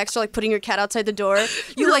have sex, or like putting your cat outside the door.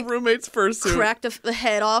 You your like roommate's fursuit. Crack the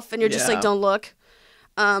head off, and you're just like, don't look.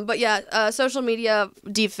 But yeah, social media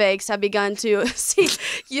deepfakes have begun to see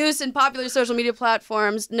use in popular social media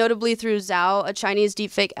platforms, notably through Zhao, a Chinese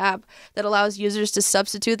deepfake app that allows users to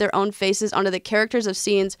substitute their own faces onto the characters of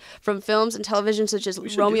scenes from films and television such as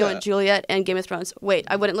Romeo and Juliet and Game of Thrones. Wait,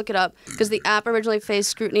 I wouldn't look it up because the app originally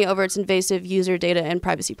faced scrutiny over its invasive user data and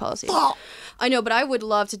privacy policy. Oh. I know, but I would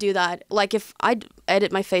love to do that. Like if I'd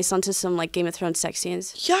edit my face onto some like Game of Thrones sex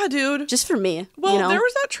scenes. Yeah, dude. Just for me. Well, you know? there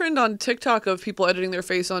was that trend on TikTok of people editing their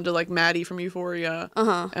face onto like Maddie from Euphoria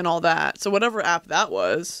and all that. So whatever app that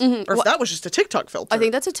was, or if that was just a TikTok filter. I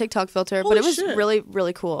think that's a TikTok filter, but it was really,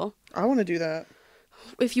 really cool. I want to do that.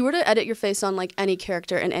 If you were to edit your face on like any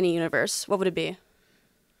character in any universe, what would it be?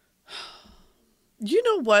 You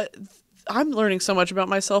know what? I'm learning so much about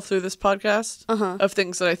myself through this podcast of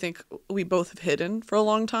things that I think we both have hidden for a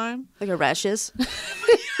long time. Like our rashes?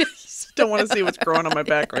 Don't want to see what's growing on my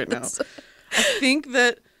back right now. I think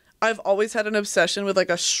that I've always had an obsession with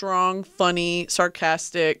like a strong, funny,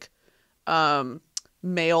 sarcastic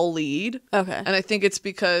male lead. Okay. And I think it's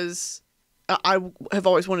because I have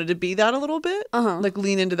always wanted to be that a little bit, like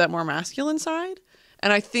lean into that more masculine side.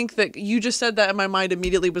 And I think that you just said that, and my mind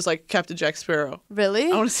immediately was like Captain Jack Sparrow.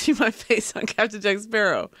 Really? I want to see my face on Captain Jack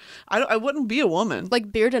Sparrow. I wouldn't be a woman.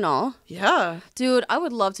 Like beard and all? Yeah. Dude, I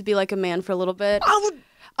would love to be like a man for a little bit.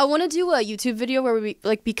 I want to do a YouTube video where we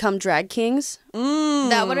like become drag kings.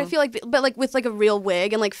 That would I feel like, but like with like a real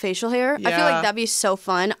wig and like facial hair. Yeah. I feel like that'd be so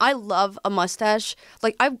fun. I love a mustache.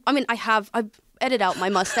 Like I edit out my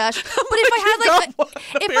mustache. But if I had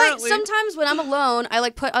like sometimes when I'm alone, I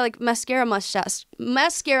like mascara mustache.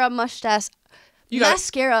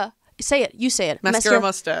 Say it. You say it. Mascara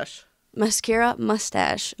mustache. Mascara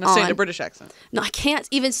mustache. Now say it in a British accent. No, I can't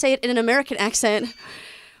even say it in an American accent.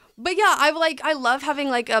 But yeah, I love having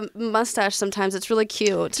like a mustache sometimes. It's really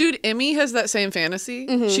cute. Dude, Emmy has that same fantasy.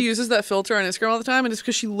 She uses that filter on Instagram all the time, and it's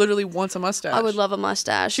because she literally wants a mustache. I would love a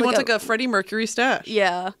mustache. She wants like a Freddie Mercury stash.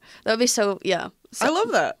 Yeah. That would be so, yeah. So, I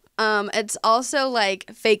love that. It's also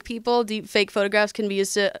like fake people, deep fake photographs can be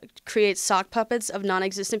used to create sock puppets of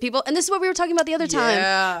non-existent people. And this is what we were talking about the other time.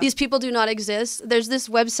 Yeah. These people do not exist. There's this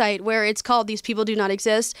website where it's called These People Do Not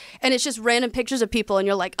Exist. And it's just random pictures of people. And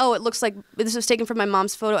you're like, oh, it looks like this was taken from my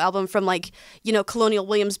mom's photo album from like, you know, Colonial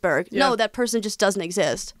Williamsburg. Yeah. No, that person just doesn't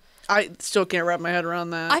exist. I still can't wrap my head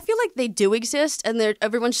around that. I feel like they do exist, and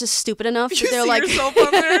everyone's just stupid enough that they're see like yourself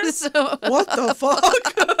on there? So, what the fuck?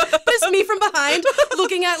 It's me from behind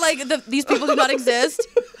looking at like these people do not exist.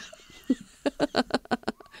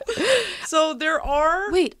 So there are.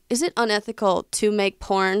 Wait, is it unethical to make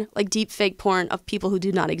porn, like deep fake porn of people who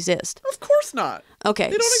do not exist? Of course not. Okay.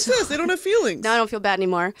 They don't exist. They don't have feelings. Now I don't feel bad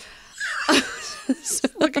anymore.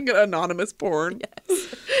 Looking at anonymous porn.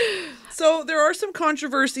 Yes. So there are some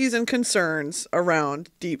controversies and concerns around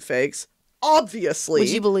deepfakes. Obviously. Would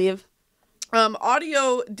you believe?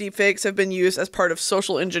 Audio deepfakes have been used as part of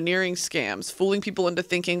social engineering scams, fooling people into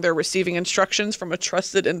thinking they're receiving instructions from a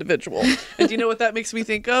trusted individual. And do you know what that makes me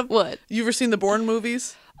think of? What? You ever seen the Bourne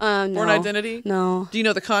movies? No. Bourne Identity? No. Do you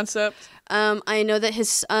know the concept? I know that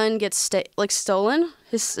his son gets stolen.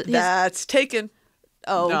 That's Taken.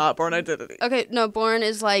 Oh. Not Bourne Identity. Okay, no, Bourne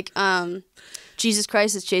is like, Jesus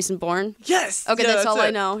Christ, it's Jason Bourne. Yes. Okay, that's all I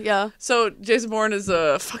know. Yeah. So Jason Bourne is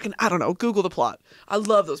a fucking, I don't know, Google the plot. I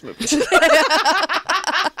love those movies.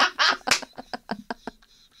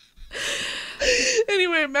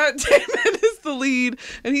 Anyway, Matt Damon is the lead,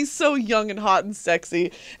 and he's so young and hot and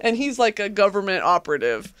sexy, and he's like a government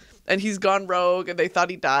operative. and he's gone rogue, and they thought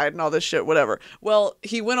he died and all this shit, whatever. Well,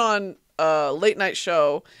 he went on a late night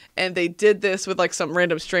show, and they did this with like some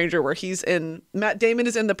random stranger where Matt Damon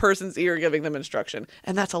is in the person's ear giving them instruction.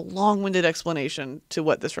 And that's a long-winded explanation to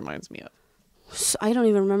what this reminds me of. So I don't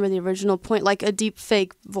even remember the original point. Like a deep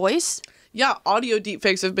fake voice? Yeah, audio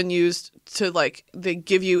deepfakes have been used to, like, they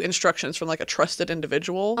give you instructions from, like, a trusted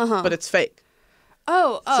individual, but it's fake.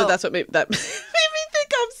 Oh. So that's what made me think,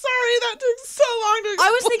 I'm sorry, that took so long to explain.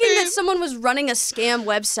 I was thinking that someone was running a scam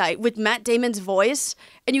website with Matt Damon's voice,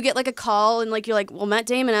 and you get, like, a call, and, like, you're like, well, Matt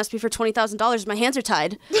Damon asked me for $20,000. My hands are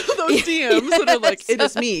tied. Those DMs that are like, it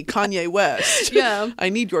is me, Kanye West. Yeah. I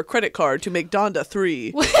need your credit card to make Donda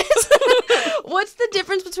 3. What's the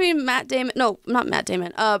difference between Matt Damon? No, not Matt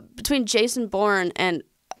Damon. Between Jason Bourne and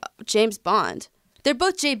James Bond. They're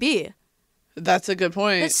both JB. That's a good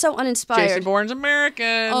point. It's so uninspired. Jason Bourne's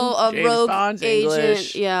American. Oh, a James rogue Bond's agent.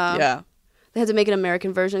 English. Yeah. Yeah. They had to make an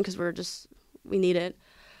American version because we need it.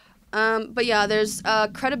 But yeah, there's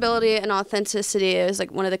credibility and authenticity is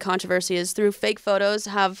like one of the controversies. Though fake photos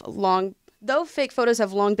have long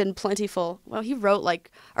been plentiful. Well, he wrote like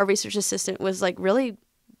our research assistant was like really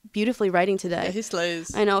beautifully writing today. Yeah, he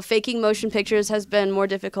slays. I know. Faking motion pictures has been more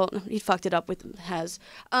difficult. He fucked it up with has.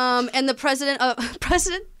 And the presence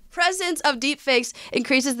of deepfakes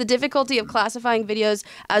increases the difficulty of classifying videos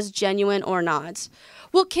as genuine or not.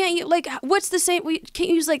 Well, can't you like what's the same? Can't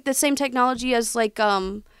you use like the same technology as like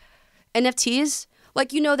NFTs?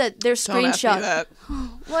 Like, you know that there's Don't ask me screenshot. that.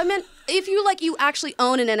 Well, I meant if you actually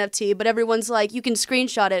own an NFT, but everyone's like you can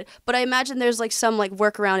screenshot it. But I imagine there's like some like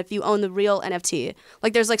workaround if you own the real NFT.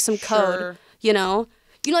 Like there's like some code, Sure. you know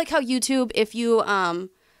like how YouTube, if you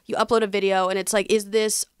upload a video and it's like, is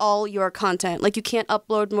this all your content? Like you can't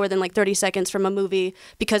upload more than like 30 seconds from a movie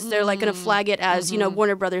because they're like going to flag it as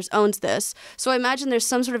Warner Brothers owns this. So I imagine there's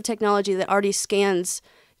some sort of technology that already scans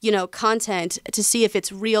content to see if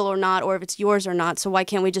it's real or not, or if it's yours or not. So why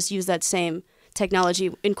can't we just use that same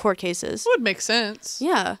technology in court cases? It would make sense.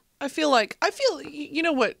 Yeah. I feel you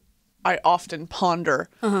know what I often ponder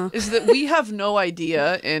is that we have no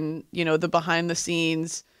idea in, the behind the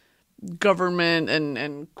scenes government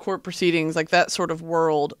and court proceedings, like that sort of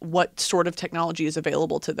world, what sort of technology is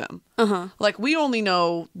available to them. Like we only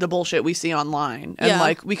know the bullshit we see online, and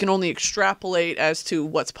like we can only extrapolate as to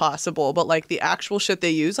what's possible, but like the actual shit they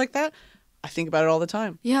use like that, I think about it all the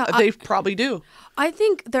time. Yeah, they probably do. I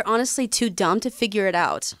think they're honestly too dumb to figure it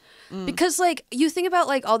out. Because like you think about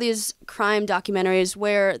like all these crime documentaries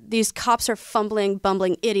where these cops are fumbling,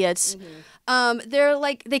 bumbling idiots. They're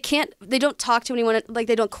like they don't talk to anyone, like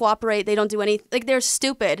they don't cooperate, they don't do anything, like they're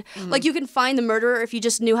stupid. Like you can find the murderer if you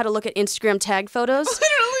just knew how to look at Instagram tag photos.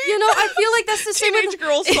 Literally. I feel like that's the same teenage with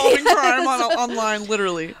girls solving crime online,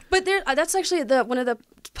 literally. But that's actually one of the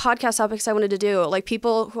podcast topics I wanted to do, like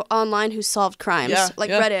people online who solved crimes,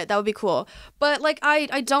 Reddit. That would be cool. But like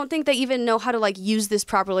I don't think they even know how to like use this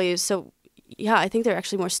properly. So yeah, I think they're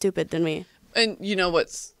actually more stupid than me. And you know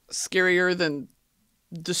what's scarier than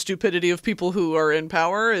the stupidity of people who are in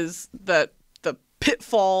power is that the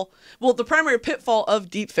primary pitfall of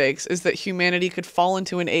deepfakes is that humanity could fall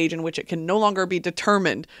into an age in which it can no longer be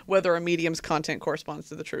determined whether a medium's content corresponds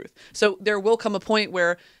to the truth. So there will come a point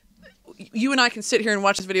where you and I can sit here and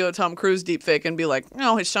watch this video of Tom Cruise deepfake and be like,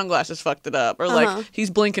 oh, his sunglasses fucked it up. Or like,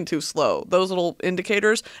 he's blinking too slow. Those little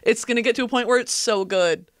indicators. It's going to get to a point where it's so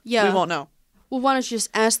good, we won't know. Well, why don't you just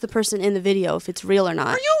ask the person in the video if it's real or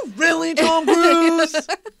not? Are you really Tom Cruise?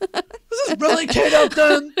 This is really Kate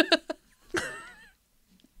Upton.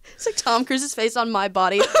 It's like Tom Cruise's face on my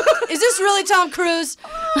body. Is this really Tom Cruise?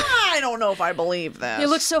 I don't know if I believe that. He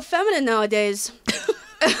looks so feminine nowadays.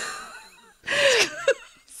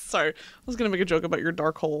 Sorry, I was going to make a joke about your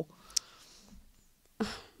dark hole.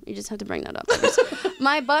 You just have to bring that up.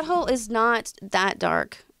 My butthole is not that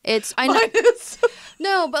dark.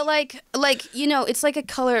 No, but like it's like a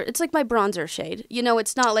color. It's like my bronzer shade.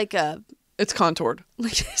 It's not like a. It's contoured.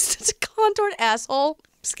 Like it's a contoured asshole.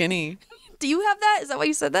 Skinny. Do you have that? Is that why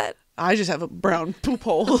you said that? I just have a brown poop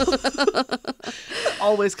hole.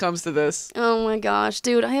 Always comes to this. Oh my gosh,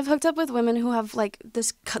 dude! I have hooked up with women who have like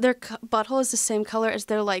this. Their butthole is the same color as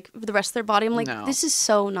their like the rest of their body. I'm like, This is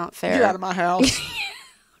so not fair. Get out of my house.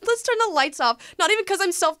 Let's turn the lights off. Not even because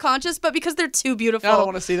I'm self-conscious, but because they're too beautiful. I don't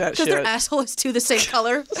want to see that shit. Because their asshole is too the same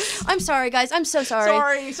color. I'm sorry, guys. I'm so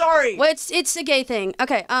sorry. Sorry. Well, it's a gay thing.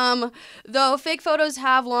 Okay. Though fake photos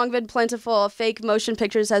have long been plentiful, fake motion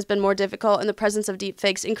pictures has been more difficult, and the presence of deep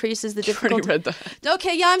fakes increases the difficulty. You already read that.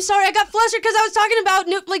 Okay. Yeah. I'm sorry. I got flustered because I was talking about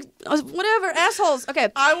whatever assholes. Okay.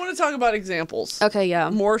 I want to talk about examples. Okay. Yeah.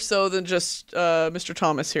 More so than just Mr.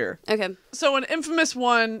 Thomas here. Okay. So an infamous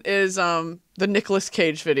one is the Nicolas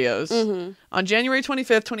Cage videos. On January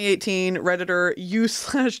 25th, 2018, Redditor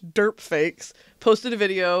u/derpfakes posted a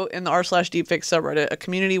video in the r/deepfakes subreddit, a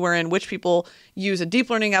community wherein which people use a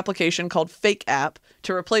deep learning application called Fake App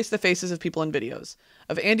to replace the faces of people in videos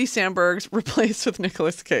of Andy Samberg's replaced with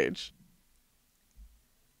Nicolas Cage.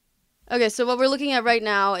 Okay, so what we're looking at right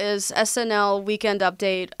now is SNL Weekend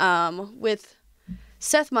Update with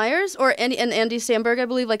Seth Meyers and Andy Samberg, I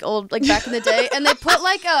believe, like old, like back in the day, and they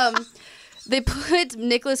put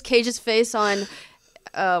Nicolas Cage's face on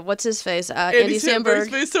what's his face? Andy Samberg's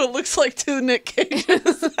face, so it looks like two Nick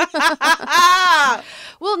Cages.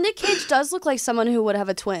 Well, Nick Cage does look like someone who would have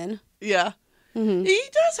a twin. Yeah. He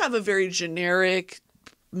does have a very generic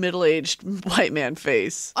middle-aged white man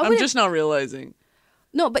face. I'm just not realizing.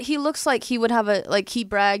 No, but he looks like he would have he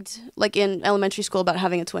bragged like in elementary school about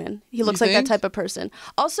having a twin. He looks like that type of person.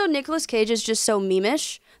 Also, Nicolas Cage is just so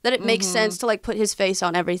meme-ish that it makes sense to like put his face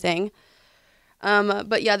on everything.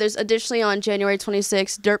 But yeah, there's additionally on January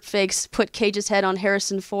 26th, Derpfakes put Cage's head on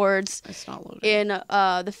Harrison Ford's in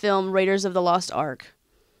the film Raiders of the Lost Ark.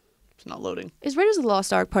 It's not loading. Is Raiders of the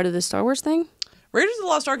Lost Ark part of the Star Wars thing? Raiders of the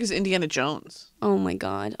Lost Ark is Indiana Jones. Oh my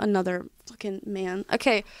god, another fucking man.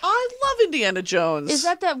 Okay. I love Indiana Jones. Is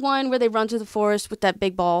that one where they run through the forest with that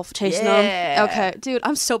big ball chasing them? Okay. Dude,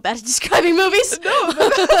 I'm so bad at describing movies. No.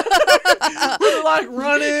 We're like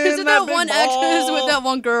running. Isn't that one actress with that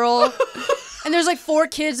one girl? And there's like 4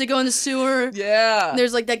 kids that go in the sewer. Yeah. And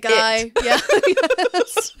there's like that guy. Yeah.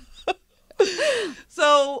 Yes.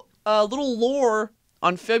 So, a little lore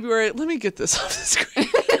on February. Let me get this off the screen.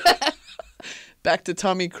 Back to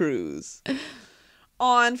Tommy Cruise.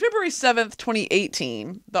 On February 7th,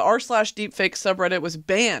 2018, the r/deepfake subreddit was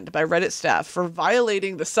banned by Reddit staff for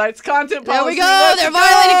violating the site's content policy. There we go. They're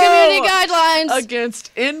violating community guidelines against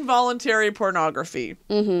involuntary pornography.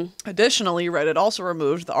 Additionally, Reddit also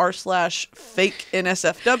removed the r/fake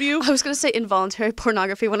NSFW. I was going to say involuntary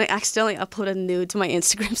pornography when I accidentally uploaded a nude to my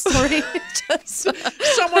Instagram story.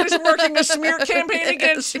 Someone is working a smear campaign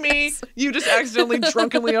against me. You just accidentally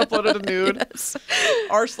drunkenly uploaded a nude. Yes.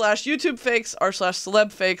 r/YouTube fakes, r/celeb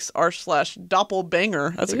fakes,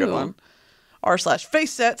 r/doppelbanger. That's a good one.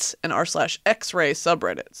 r/face sets, and r/X-ray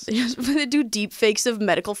subreddits. They do deep fakes of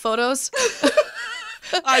medical photos.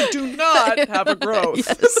 I do not have a growth.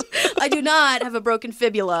 Yes. I do not have a broken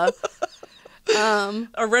fibula. A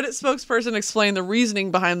Reddit spokesperson explained the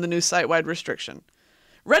reasoning behind the new site-wide restriction.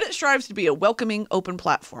 Reddit strives to be a welcoming, open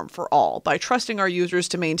platform for all by trusting our users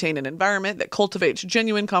to maintain an environment that cultivates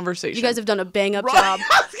genuine conversation. You guys have done a bang-up job.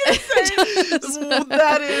 I was gonna say,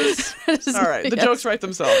 that is... All right, the jokes write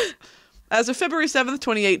themselves. As of February 7th,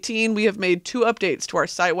 2018, we have made 2 updates to our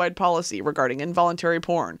site-wide policy regarding involuntary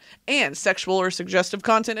porn and sexual or suggestive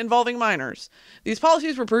content involving minors. These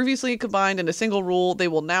policies were previously combined into a single rule. They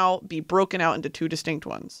will now be broken out into 2 distinct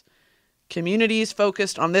ones. Communities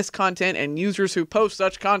focused on this content and users who post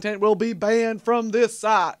such content will be banned from this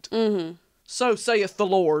site. So saith the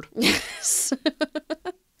Lord. Yes.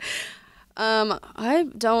 I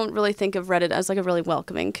don't really think of Reddit as like a really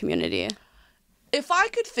welcoming community. If I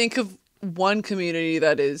could think of one community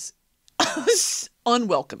that is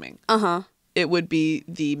unwelcoming, it would be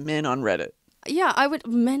the men on Reddit. Yeah, I would.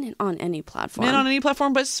 Men on any platform. Men on any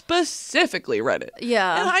platform, but specifically Reddit.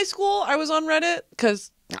 Yeah. In high school, I was on Reddit because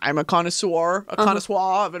I'm a connoisseur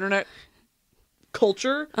of internet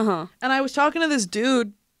culture. And I was talking to this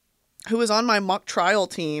dude who was on my mock trial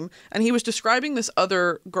team, and he was describing this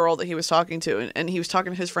other girl that he was talking to, and he was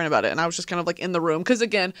talking to his friend about it, and I was just kind of like in the room, because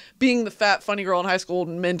again, being the fat, funny girl in high school,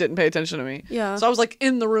 men didn't pay attention to me. Yeah. So I was like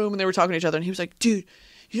in the room, and they were talking to each other, and he was like, dude,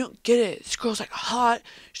 you don't get it. This girl's like hot.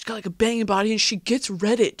 She's got like a banging body, and she gets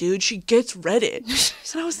Reddit, dude. She gets Reddit.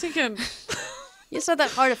 So I was thinking... It's not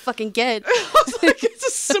that hard to fucking get. I was like, it's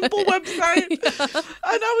a simple website. Yeah. And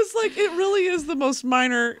I was like, it really is the most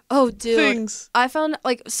minor things. I found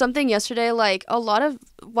like something yesterday, like a lot of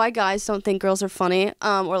why guys don't think girls are funny,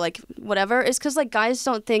 or like whatever, is because like guys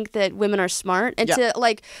don't think that women are smart. And to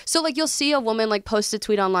like, so like you'll see a woman like post a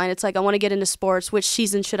tweet online. It's like, I want to get into sports. Which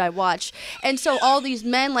season should I watch? And so all these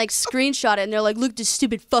men like screenshot it and they're like, look, this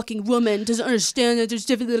stupid fucking woman doesn't understand that there's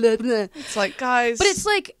different. It's like, guys. But it's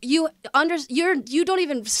like you don't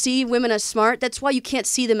even see women as smart. That's why you can't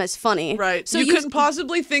see them as funny. Right. So you couldn't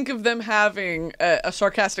possibly think of them having a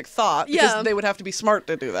sarcastic thought because they would have to be smart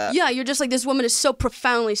to do that. Yeah, you're just like, this woman is so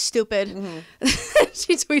profoundly stupid.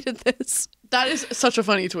 She tweeted this. That is such a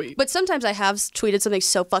funny tweet. But sometimes I have tweeted something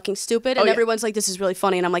so fucking stupid and everyone's like, this is really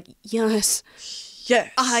funny. And I'm like, yes.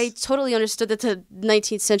 Yes. I totally understood that the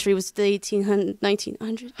 19th century was the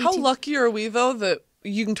 1900s. How lucky are we, though, that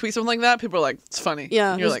you can tweet something like that, people are like, it's funny.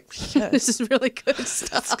 Yeah. And you're like, yes. This is really good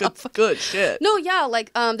stuff. It's good shit. No, yeah,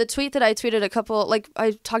 like the tweet that I tweeted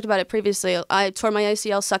I talked about it previously. I tore my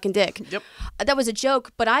ACL sucking dick. Yep. That was a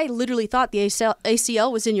joke, but I literally thought the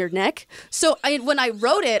ACL was in your neck. So when I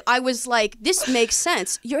wrote it, I was like, this makes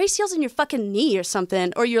sense. Your ACL's in your fucking knee or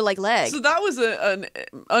something, or your like leg. So that was an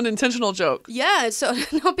unintentional joke. Yeah, so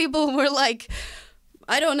now people were like,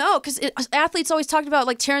 I don't know, because athletes always talked about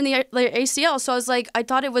like tearing their ACL. So I was like, I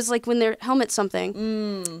thought it was like when their helmet something.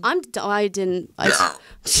 I didn't.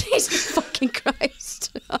 Jesus fucking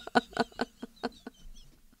Christ.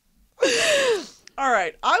 All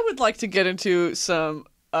right, I would like to get into some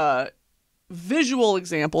visual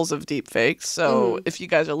examples of deepfakes. So if you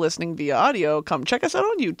guys are listening via audio, come check us out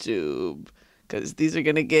on YouTube, because these are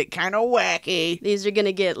gonna get kind of wacky. These are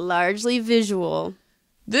gonna get largely visual.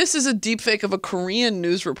 This is a deepfake of a Korean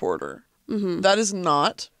news reporter. That is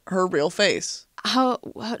not her real face. How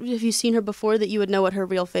have you seen her before that you would know what her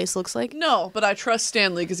real face looks like? No, but I trust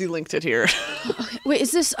Stanley because he linked it here. Wait,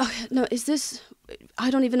 is this? No, is this?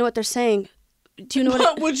 I don't even know what they're saying. Do you know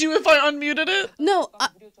what? Would you if I unmuted it? No.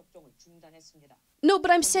 No,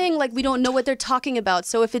 but I'm saying like we don't know what they're talking about.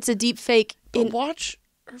 So if it's a deep fake, watch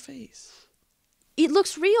her face. It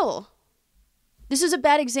looks real. This is a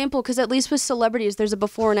bad example because at least with celebrities, there's a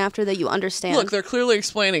before and after that you understand. Look, they're clearly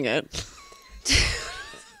explaining it.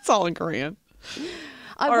 It's all in Korean.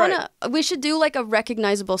 We should do like a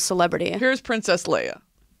recognizable celebrity. Here's Princess Leia.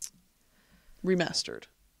 Remastered.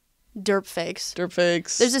 Derp fakes. Derp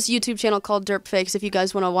fakes. There's this YouTube channel called Derp Fakes if you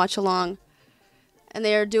guys want to watch along. And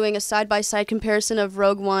they are doing a side-by-side comparison of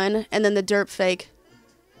Rogue One and then the derp fake.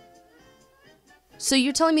 So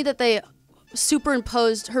you're telling me that they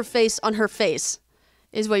superimposed her face on her face,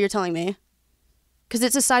 is what you're telling me? Because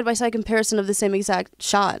it's a side-by-side comparison of the same exact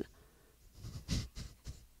shot.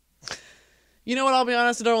 You know what? I'll be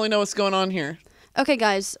honest. I don't really know what's going on here. Okay,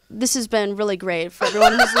 guys. This has been really great for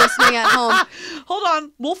everyone who's listening at home. Hold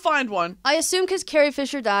on. We'll find one. I assume because Carrie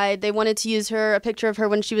Fisher died, they wanted to use a picture of her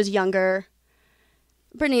when she was younger.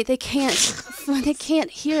 Brittany, they can't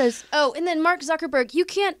hear us. Oh, and then Mark Zuckerberg, you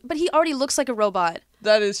can't, but he already looks like a robot.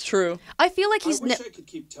 That is true. I feel like he's... I wish I could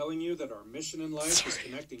keep telling you that our mission in life is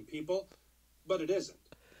connecting people, but it isn't.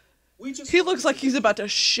 He looks like he's about to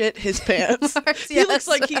shit his pants. Yes. He looks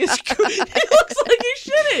like he is. He looks like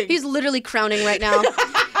he's shitting. He's literally crowning right now.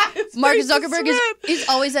 Mark Zuckerberg is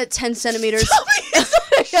always at 10 centimeters.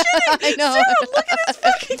 I know. Dude, look at his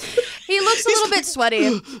fucking... He looks a little bit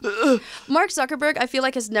sweaty. Mark Zuckerberg, I feel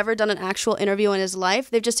like, has never done an actual interview in his life.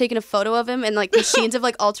 They've just taken a photo of him and like machines have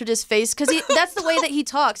like altered his face because that's the way that he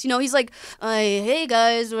talks. You know, he's like, "Hey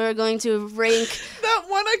guys, we're going to rank." That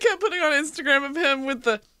one I kept putting on Instagram of him with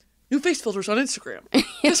the new face filters on Instagram. Yes.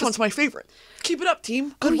 This one's my favorite. Keep it up,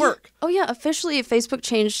 team. Good work. Oh yeah, officially Facebook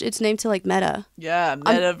changed its name to like Meta. Yeah,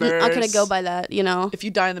 Metaverse. I'm not gonna go by that, you know. If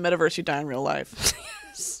you die in the Metaverse, you die in real life.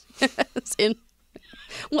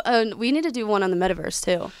 We need to do one on the Metaverse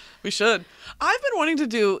too. We should. I've been wanting to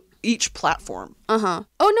do each platform. Oh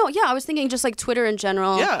no, yeah, I was thinking just like Twitter in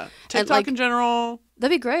general. Yeah, TikTok in general.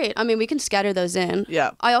 That'd be great. I mean, we can scatter those in.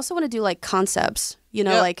 Yeah. I also want to do like concepts. You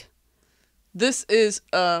know, like. This is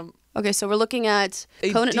Okay, so we're looking at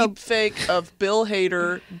deep fake of Bill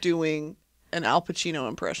Hader doing an Al Pacino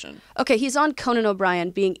impression. Okay, he's on Conan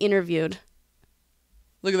O'Brien being interviewed.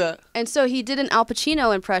 Look at that. And so he did an Al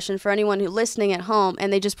Pacino impression for anyone who's listening at home,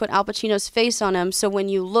 and they just put Al Pacino's face on him. So when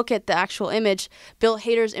you look at the actual image, Bill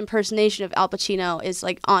Hader's impersonation of Al Pacino is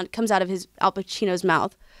like comes out of Al Pacino's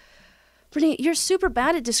mouth. Brittany, you're super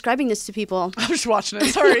bad at describing this to people. I'm just watching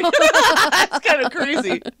it. Sorry. It's kind of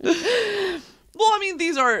crazy. Well, I mean,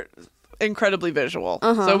 these are incredibly visual,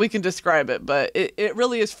 so we can describe it, but it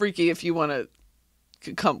really is freaky if you want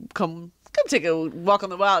to come take a walk on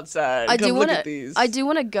the wild side. I do want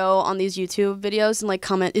to go on these YouTube videos and like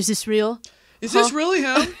comment, is this real? Is this really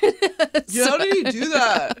him? Yeah, how did he do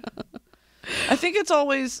that? I think it's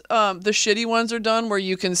always the shitty ones are done where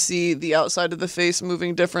you can see the outside of the face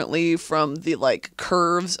moving differently from the like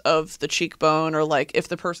curves of the cheekbone, or like if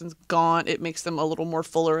the person's gaunt, it makes them a little more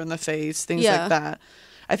fuller in the face, things like that.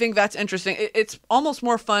 I think that's interesting. It's almost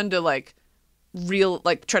more fun to like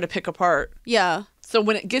try to pick apart. Yeah. So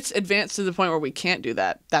when it gets advanced to the point where we can't do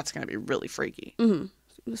that, that's going to be really freaky.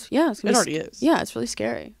 Mm-hmm. Yeah, it already is. Yeah, it's really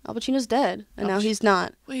scary. Al Pacino's dead, and now he's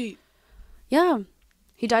not. Wait. Yeah.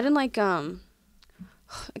 He died in like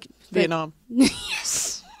Vietnam.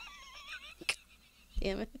 Yes.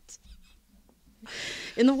 Damn it.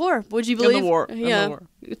 In the war, would you believe? In the war. Yeah. In the war.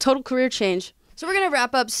 Total career change. So we're going to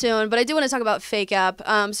wrap up soon, but I do want to talk about Fake App.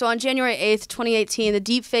 So on January 8th, 2018, the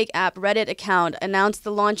Deepfake App Reddit account announced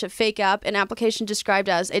the launch of Fake App, an application described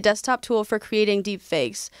as a desktop tool for creating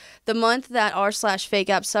deepfakes. The month that r/Fake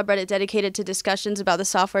App subreddit dedicated to discussions about the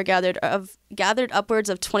software gathered upwards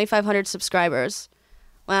of 2,500 subscribers.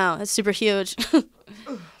 Wow, that's super huge.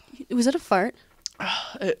 Was it a fart?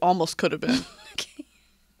 It almost could have been.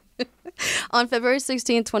 On February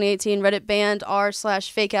 16, 2018, Reddit banned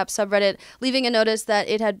r/Fake App subreddit, leaving a notice that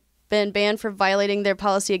it had been banned for violating their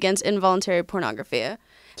policy against involuntary pornography.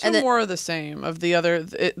 More of the same of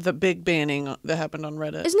the big banning that happened on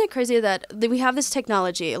Reddit. Isn't it crazy that we have this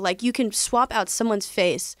technology? Like, you can swap out someone's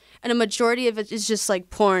face, and a majority of it is just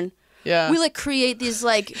like porn. Yeah. We like create these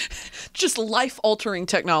like just life-altering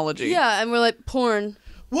technology. Yeah, and we're like porn.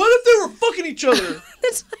 What if they were fucking each other?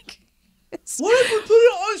 It's like. What if we put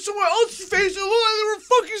it on someone else's face and look like they were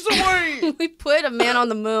fucking somebody? We put a man on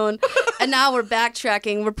the moon, and now we're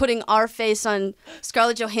backtracking. We're putting our face on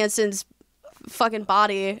Scarlett Johansson's fucking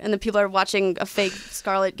body, and then people are watching a fake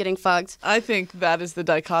Scarlett getting fucked. I think that is the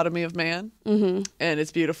dichotomy of man, and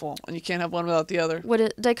it's beautiful, and you can't have one without the other.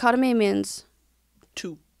 Dichotomy means?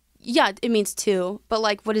 Two. Yeah, it means two, but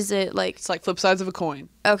like, what is it like? It's like flip sides of a coin.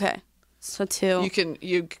 Okay, so two.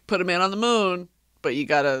 You put a man on the moon, but you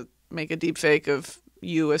gotta make a deep fake of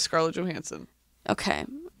you as Scarlett Johansson. Okay.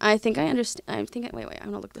 I think I understand. Wait, I'm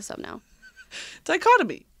gonna look this up now.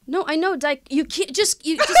 Dichotomy. No, I know. You can't just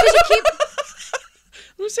keep. Let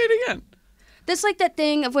me say it again. That's like that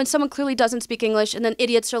thing of when someone clearly doesn't speak English and then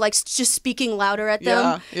idiots are like just speaking louder at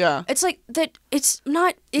them. Yeah. It's like that. It's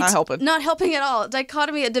not helping. Not helping at all.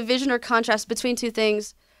 Dichotomy, a division or contrast between two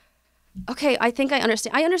things. Okay, I think I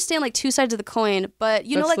understand. I understand like two sides of the coin, but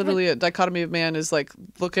you know, like literally a dichotomy of man is like,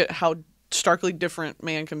 look at how starkly different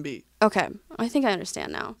man can be. Okay, I think I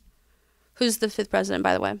understand now. Who's the 5th president,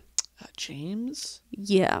 by the way? James?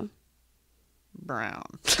 Yeah. Brown.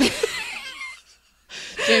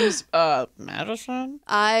 James Madison?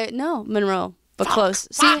 No, Monroe, but close.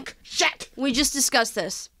 Fuck! See, shit! We just discussed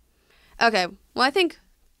this. Okay, well, I think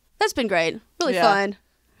that's been great. Really fun.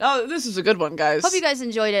 Oh, this is a good one, guys. Hope you guys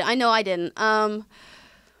enjoyed it. I know I didn't. No,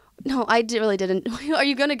 I really didn't. Are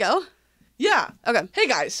you gonna go? Yeah. Okay. Hey,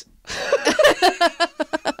 guys. I'm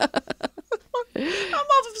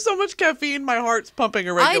off of so much caffeine, my heart's pumping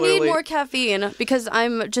irregularly. I need more caffeine because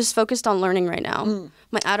I'm just focused on learning right now.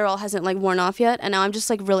 My Adderall hasn't like worn off yet, and now I'm just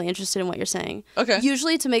like really interested in what you're saying. Okay.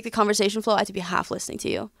 Usually to make the conversation flow, I have to be half listening to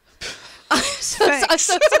you. I'm so sorry.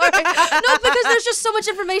 No, because there's just so much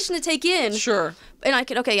information to take in. Sure. And I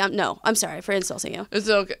can, I'm sorry for insulting you. Is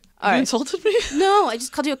it okay? You insulted me? No, I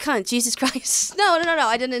just called you a cunt. Jesus Christ. No,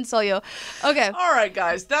 I didn't insult you. Okay. All right,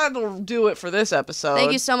 guys, that'll do it for this episode.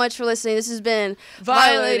 Thank you so much for listening. This has been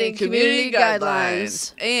Violating Community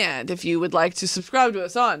Guidelines. And if you would like to subscribe to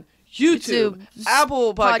us on YouTube,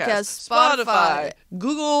 Apple Podcasts, Spotify,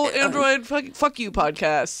 Google, Android, fuck you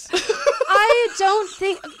podcasts. I don't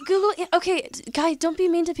think Google. Okay, guys, don't be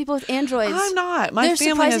mean to people with Androids. I'm not. My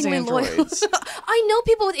family has Androids. I know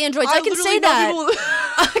people with Androids. I can say that.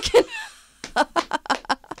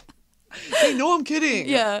 Hey, no, I'm kidding.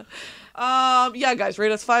 Yeah. Yeah, guys,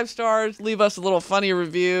 rate us 5 stars. Leave us a little funny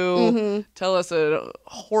review. Tell us a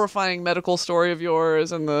horrifying medical story of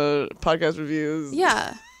yours in the podcast reviews.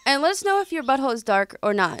 Yeah, and let us know if your butthole is dark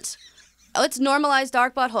or not. Let's normalize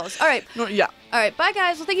dark buttholes. All right. Yeah. All right. Bye,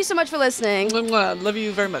 guys. Well, thank you so much for listening. Love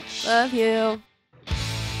you very much. Love you.